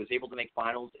I was able to make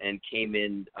finals and came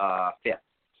in 5th.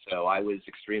 So I was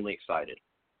extremely excited.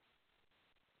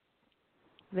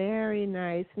 Very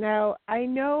nice. Now, I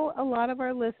know a lot of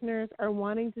our listeners are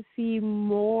wanting to see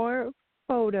more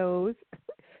photos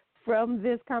from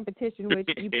this competition, which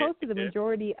you posted the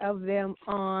majority of them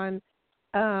on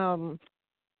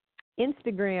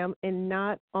Instagram and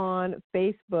not on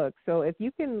Facebook. So if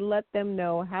you can let them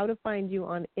know how to find you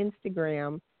on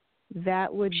Instagram,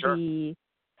 that would be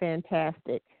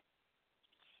fantastic.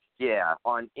 Yeah,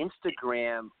 on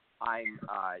Instagram, I'm.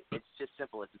 It's just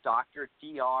simple. It's Dr.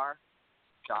 Dr.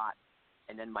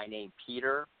 and then my name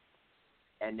Peter,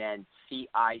 and then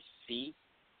Cichonski,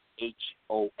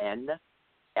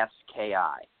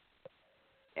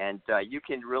 and you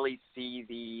can really see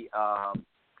the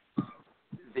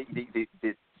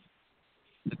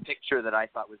picture that I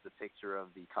thought was the picture of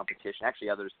the competition.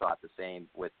 Actually, others thought the same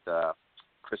with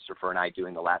Christopher and I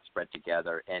doing the lat spread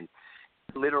together, and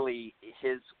literally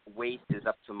his waist is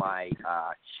up to my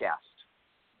chest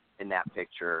in that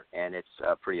picture, and it's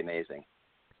pretty amazing.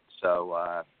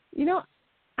 So you know,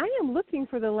 I am looking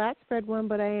for the lat spread one,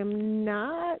 but I am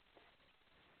not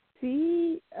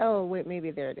oh wait,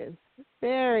 maybe there it is.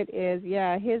 There it is.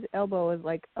 Yeah, his elbow is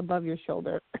like above your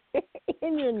shoulder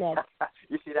in your neck.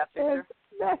 You see that picture?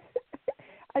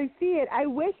 I see it. I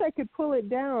wish I could pull it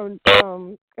down.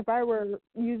 If I were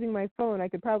using my phone, I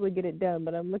could probably get it done,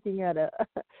 but I'm looking at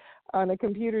on a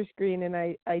computer screen, and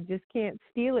I just can't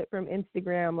steal it from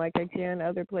Instagram like I can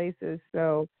other places.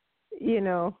 So, you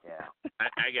know. Yeah.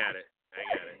 I got it.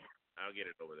 I'll get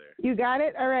it over there. You got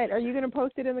it? All right. Are you going to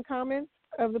post it in the comments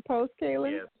of the post,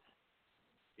 Kaylin?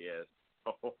 Yes.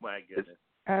 Oh, my goodness.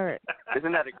 All right.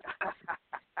 Isn't that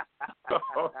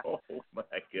Oh, my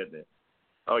goodness.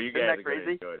 Oh, you guys are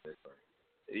crazy? Go ahead.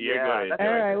 Yeah. All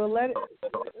right. Well,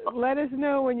 let us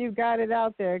know when you've got it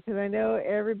out there, because I know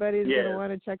everybody's going to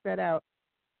want to check that out.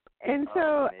 And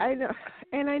so I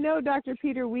know, Dr.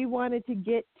 Peter, we wanted to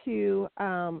get to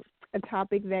a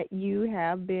topic that you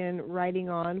have been writing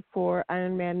on for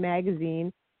Ironman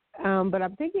Magazine, but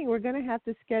I'm thinking we're going to have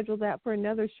to schedule that for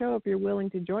another show if you're willing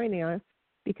to join us,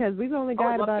 because we've only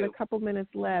got about a couple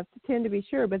minutes left, 10 to be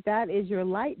sure, but that is your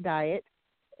light diet.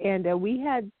 And we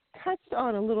had touched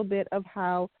on a little bit of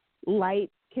how light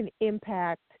can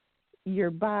impact your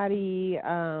body.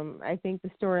 I think the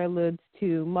story alludes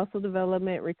to muscle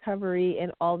development, recovery,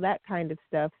 and all that kind of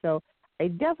stuff. So I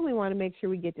definitely want to make sure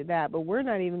we get to that, but we're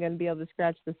not even going to be able to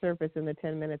scratch the surface in the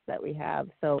 10 minutes that we have.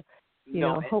 So, you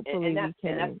know, hopefully we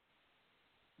can.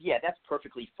 Yeah, that's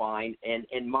perfectly fine.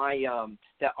 And my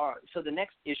so the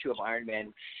next issue of Iron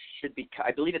Man should be,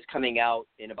 I believe it's coming out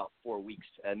in about 4 weeks,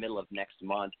 middle of next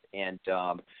month. And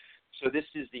so this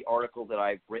is the article that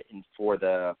I've written for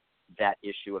that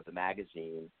issue of the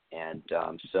magazine. And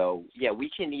so yeah,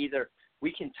 we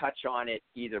can touch on it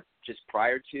either just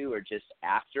prior to or just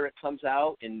after it comes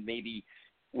out, and maybe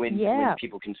when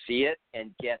people can see it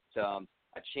and get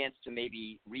a chance to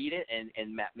maybe read it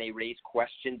and may raise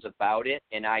questions about it,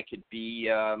 and I could be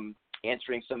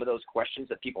answering some of those questions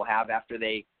that people have after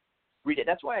they read it.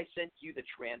 That's why I sent you the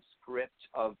transcript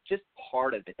of just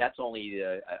part of it. That's only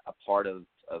a part of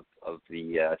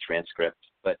the transcript,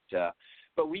 but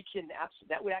but we can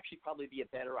that would actually probably be a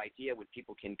better idea when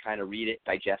people can kind of read it,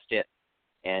 digest it,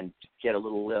 and get a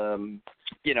little,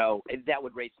 that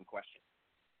would raise some questions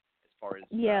as far as.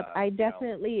 Yep, I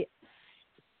definitely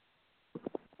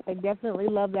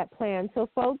love that plan. So,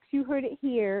 folks, you heard it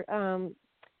here.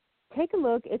 Take a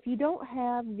look. If you don't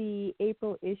have the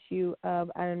April issue of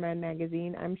Iron Man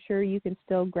magazine, I'm sure you can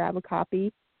still grab a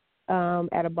copy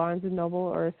at a Barnes & Noble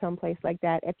or someplace like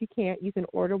that. If you can't, you can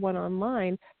order one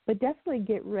online, but definitely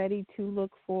get ready to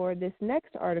look for this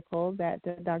next article that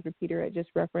Dr. Peter had just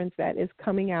referenced that is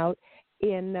coming out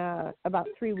in about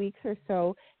 3 weeks or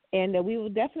so, and we will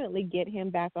definitely get him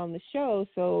back on the show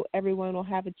so everyone will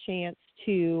have a chance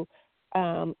to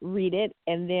read it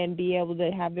and then be able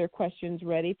to have their questions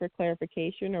ready for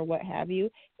clarification or what have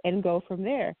you and go from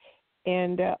there.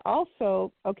 And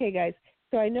also, okay, guys,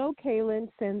 so I know Kaylin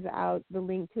sends out the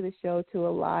link to the show to a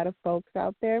lot of folks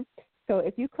out there. So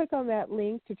if you click on that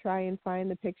link to try and find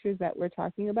the pictures that we're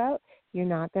talking about, you're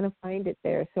not going to find it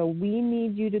there. So we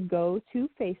need you to go to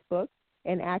Facebook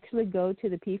and actually go to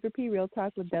the P4P Real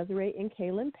Talk with Desiree and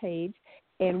Kaylin page,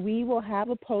 and we will have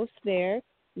a post there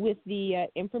with the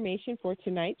information for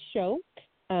tonight's show.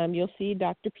 You'll see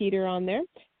Dr. Peter on there.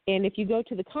 And if you go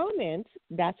to the comments,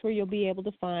 that's where you'll be able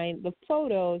to find the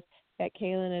photos that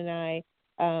Kaylin and I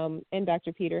and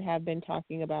Dr. Peter have been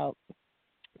talking about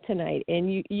tonight.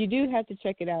 And you do have to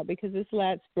check it out because this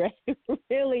lat spread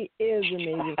really is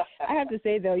amazing. I have to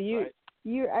say, though,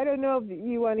 I don't know if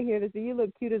you want to hear this, but you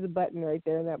look cute as a button right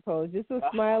there in that pose. Just a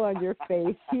smile on your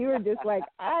face. You were just like,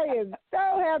 I am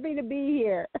so happy to be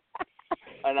here.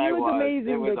 And you look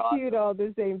amazing, but awesome. Cute all at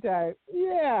the same time.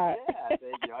 Yeah.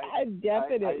 Thank you.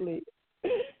 Definitely.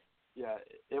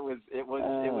 It was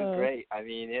great. I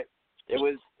mean, it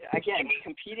was, again,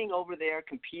 competing over there,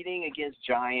 competing against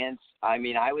giants. I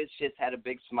mean, I had a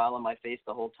big smile on my face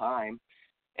the whole time.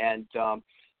 And,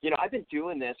 I've been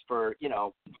doing this for,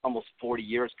 almost 40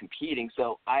 years competing.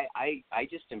 So I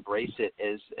just embrace it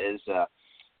as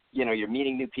you're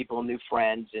meeting new people, new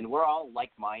friends, and we're all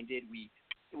like-minded.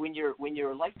 When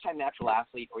you're a lifetime natural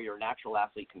athlete or you're a natural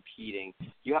athlete competing,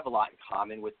 you have a lot in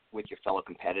common with your fellow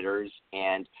competitors.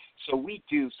 And so we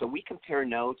compare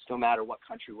notes no matter what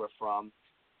country we're from.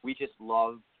 We just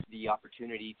love the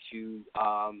opportunity to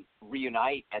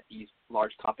reunite at these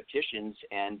large competitions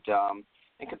and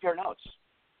compare notes.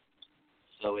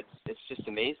 So it's just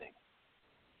amazing.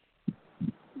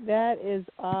 That is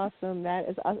awesome.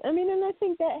 I mean, and I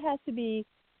think that has to be,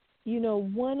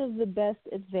 one of the best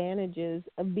advantages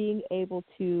of being able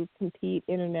to compete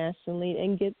internationally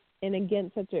and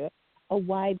against such a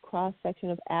wide cross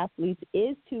section of athletes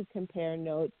is to compare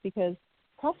notes, because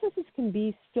processes can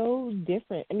be so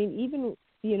different. I mean, even,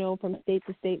 from state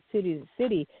to state, city to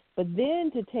city, but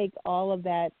then to take all of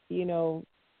that,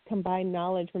 combined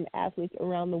knowledge from athletes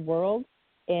around the world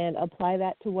and apply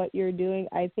that to what you're doing,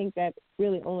 I think that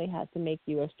really only has to make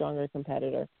you a stronger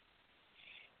competitor.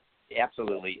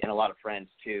 Absolutely, and a lot of friends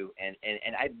too. And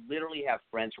I literally have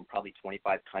friends from probably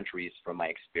 25 countries from my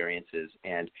experiences.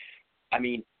 And I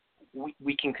mean,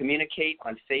 we can communicate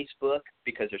on Facebook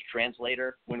because there's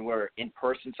translator. When we're in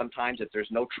person, sometimes if there's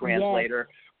no translator,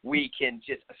 yes, we can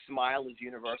just, a smile is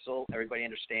universal. Everybody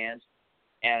understands.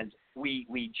 And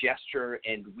we gesture,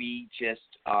 and we just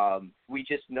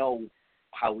know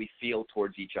how we feel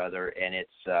towards each other. And it's,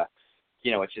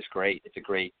 it's just great. It's a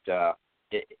great,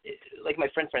 like my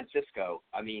friend Francisco,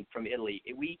 I mean, from Italy,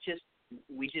 we just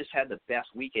had the best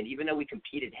weekend, even though we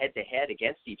competed head to head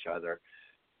against each other.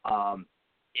 And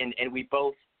we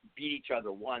both beat each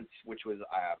other once, which was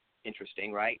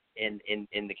interesting, right? In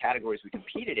the categories we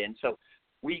competed in. So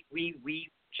we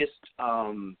just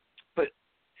but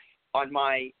on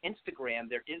my Instagram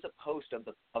there is a post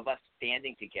of us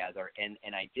standing together, and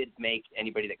I did make,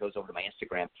 anybody that goes over to my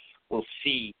Instagram will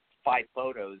see 5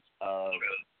 photos of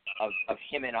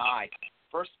him and I.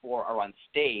 First 4 are on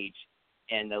stage,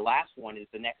 and the last one is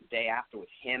the next day after with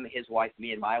him, his wife,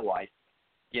 me, and my wife,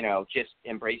 just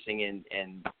embracing, and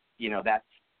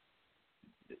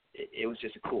it was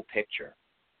just a cool picture.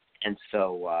 And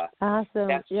so awesome.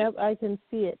 Yep, I can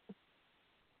see it.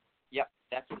 Yep,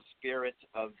 that's the spirit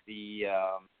of the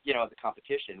of the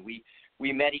competition.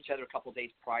 We met each other a couple of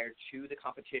days prior to the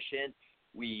competition.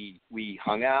 We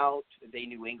hung out. They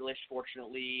knew English,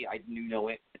 fortunately. I knew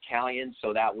no Italian,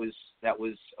 so that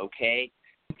was okay.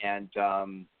 And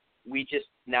we just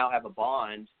now have a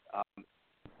bond.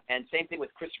 And same thing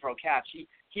with Christopher O'Catch.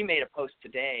 He made a post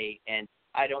today, and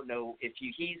I don't know if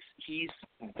he's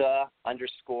the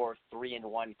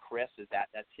 _3-in-1 Chris.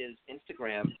 That's his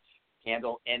Instagram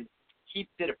handle, and he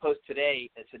did a post today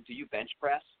that said, "Do you bench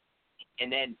press?"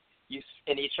 And then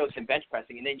and he shows him bench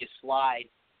pressing, and then you slide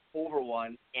over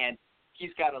one, and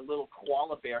he's got a little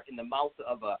koala bear in the mouth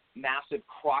of a massive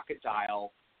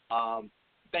crocodile,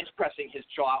 bench pressing his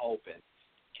jaw open.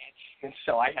 And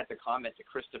so I had to comment to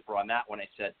Christopher on that one. I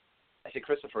said,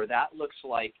 Christopher, that looks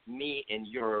like me in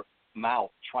your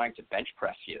mouth trying to bench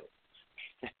press you.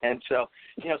 And so,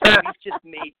 so we've just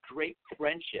made great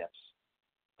friendships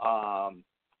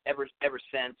ever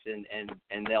since,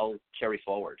 and they'll carry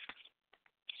forward.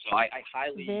 So I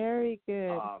highly very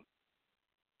good.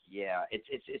 Yeah,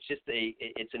 it's just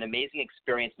it's an amazing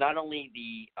experience. Not only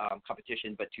the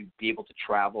competition, but to be able to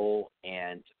travel,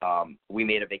 and we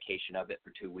made a vacation of it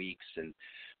for 2 weeks, and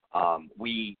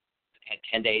we had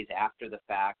 10 days after the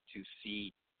fact to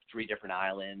see 3 different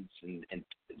islands and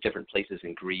different places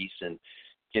in Greece, and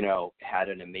had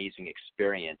an amazing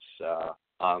experience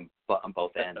on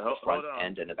both ends, the front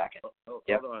end and the back end. Hold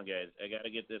on, guys. I got to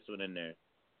get this one in there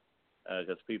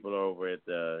because people are over at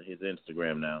his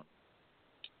Instagram now.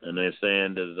 And they're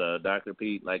saying, does Dr.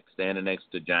 Pete like standing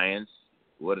next to giants?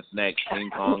 What is next,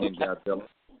 King Kong and Godzilla?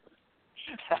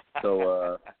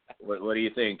 So what do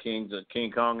you think, King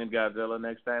Kong and Godzilla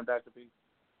next time, Dr. Pete?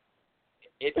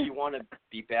 If you want to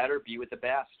be better, be with the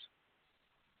best.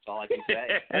 That's all I can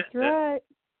say. That's right.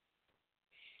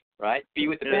 Right? Be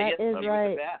with the biggest, be with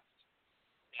the best.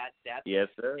 That's yes,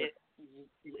 sir.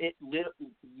 It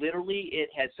literally it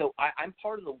has. So I'm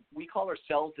part of we call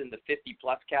ourselves in the 50+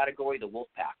 category, the wolf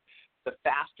pack. The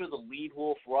faster the lead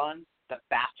wolf runs, the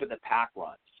faster the pack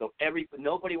runs. So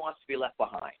nobody wants to be left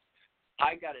behind.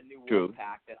 I got a new wolf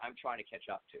pack that I'm trying to catch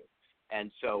up to,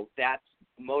 and so that's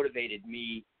motivated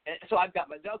me. And so I've got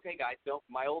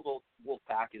my old wolf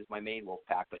pack is my main wolf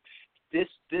pack, but this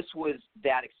was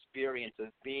that experience of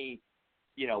me,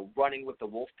 running with the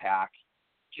wolf pack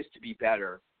just to be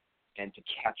better and to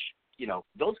catch,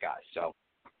 those guys. So,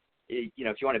 if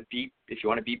you want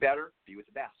to be better, be with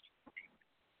the best.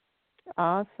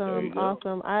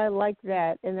 Awesome. I like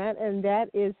that. And that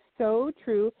is so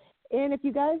true. And if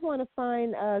you guys want to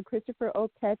find Christopher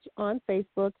Oketch on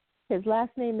Facebook, his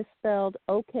last name is spelled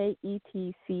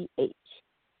Oketch.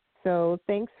 So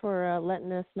thanks for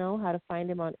letting us know how to find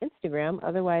him on Instagram.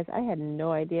 Otherwise, I had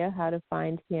no idea how to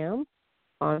find him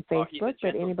on Facebook,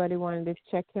 but anybody wanted to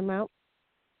check him out?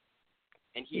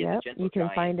 And he is a gentle you can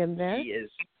giant. Find him there.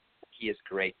 He is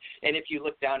great. And if you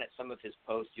look down at some of his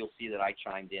posts, you'll see that I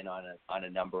chimed in on a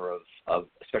number of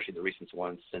especially the recent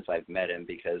ones since I've met him,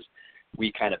 because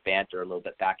we kind of banter a little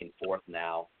bit back and forth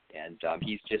now. And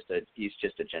he's just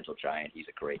a gentle giant. He's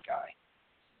a great guy.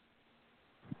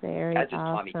 Very As is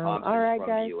awesome. Tommy Thompson All right, from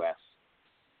guys. the U.S.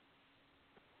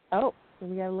 Oh,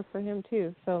 we got to look for him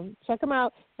too. So check him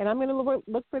out, and I'm going to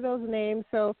look for those names.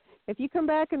 So if you come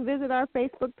back and visit our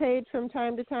Facebook page from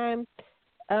time to time,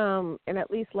 and at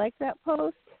least like that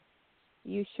post,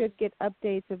 you should get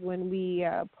updates of when we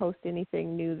post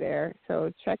anything new there.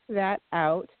 So check that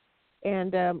out.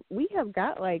 And we have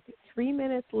got like 3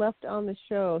 minutes left on the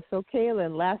show. So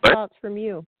Kaylin, last thoughts from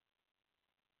you.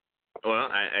 Well,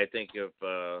 I think if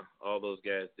all those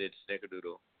guys did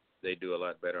Snickerdoodle, they'd do a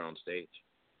lot better on stage.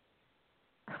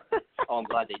 Oh, I'm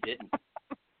glad they didn't.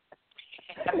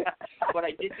 But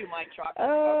I did do my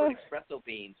chocolate-covered espresso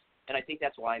beans, and I think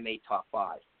that's why I made top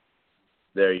 5.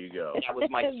 There you go. And that was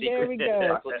my secret. There we go.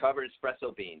 Chocolate-covered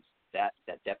espresso beans. That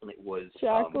definitely was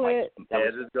chocolate. Dad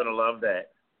is going to love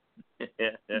that.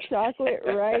 Chocolate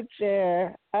right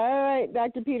there. All right,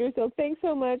 Dr. Peter. So thanks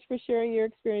so much for sharing your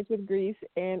experience with Greece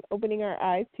and opening our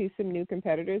eyes to some new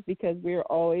competitors, because we're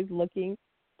always looking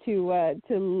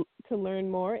to learn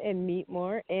more and meet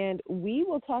more. And we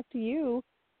will talk to you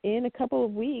in a couple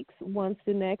of weeks once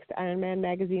the next Ironman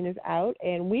magazine is out,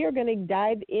 and we are going to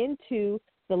dive into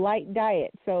the light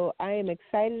diet. So I am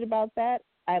excited about that.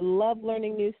 I love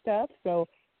learning new stuff, so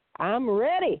I'm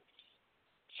ready.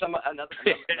 Another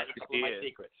of my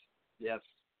secrets. Yes.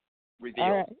 Revealed.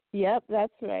 All right. Yep,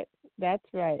 that's right. That's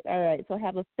right. All right. So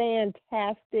have a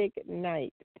fantastic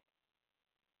night.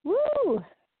 Woo!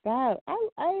 Wow.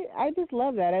 I just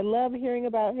love that. I love hearing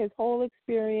about his whole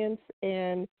experience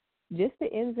and just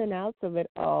the ins and outs of it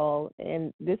all.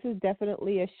 And this is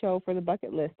definitely a show for the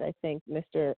bucket list, I think,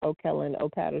 Mr. O'Kellen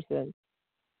O'Patterson.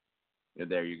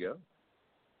 There you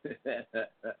go.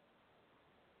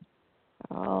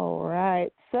 All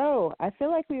right. So I feel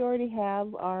like we already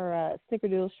have our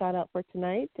Snickerdoodle shout out for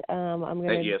tonight. I'm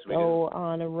going to go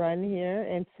on a run here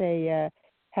and say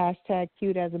hashtag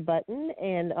cute as a button.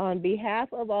 And on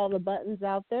behalf of all the buttons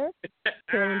out there,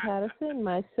 Carolyn Patterson,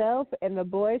 myself, and the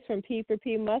boys from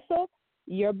P4P Muscle,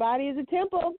 your body is a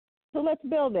temple, so let's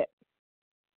build it.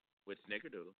 With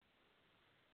Snickerdoodle.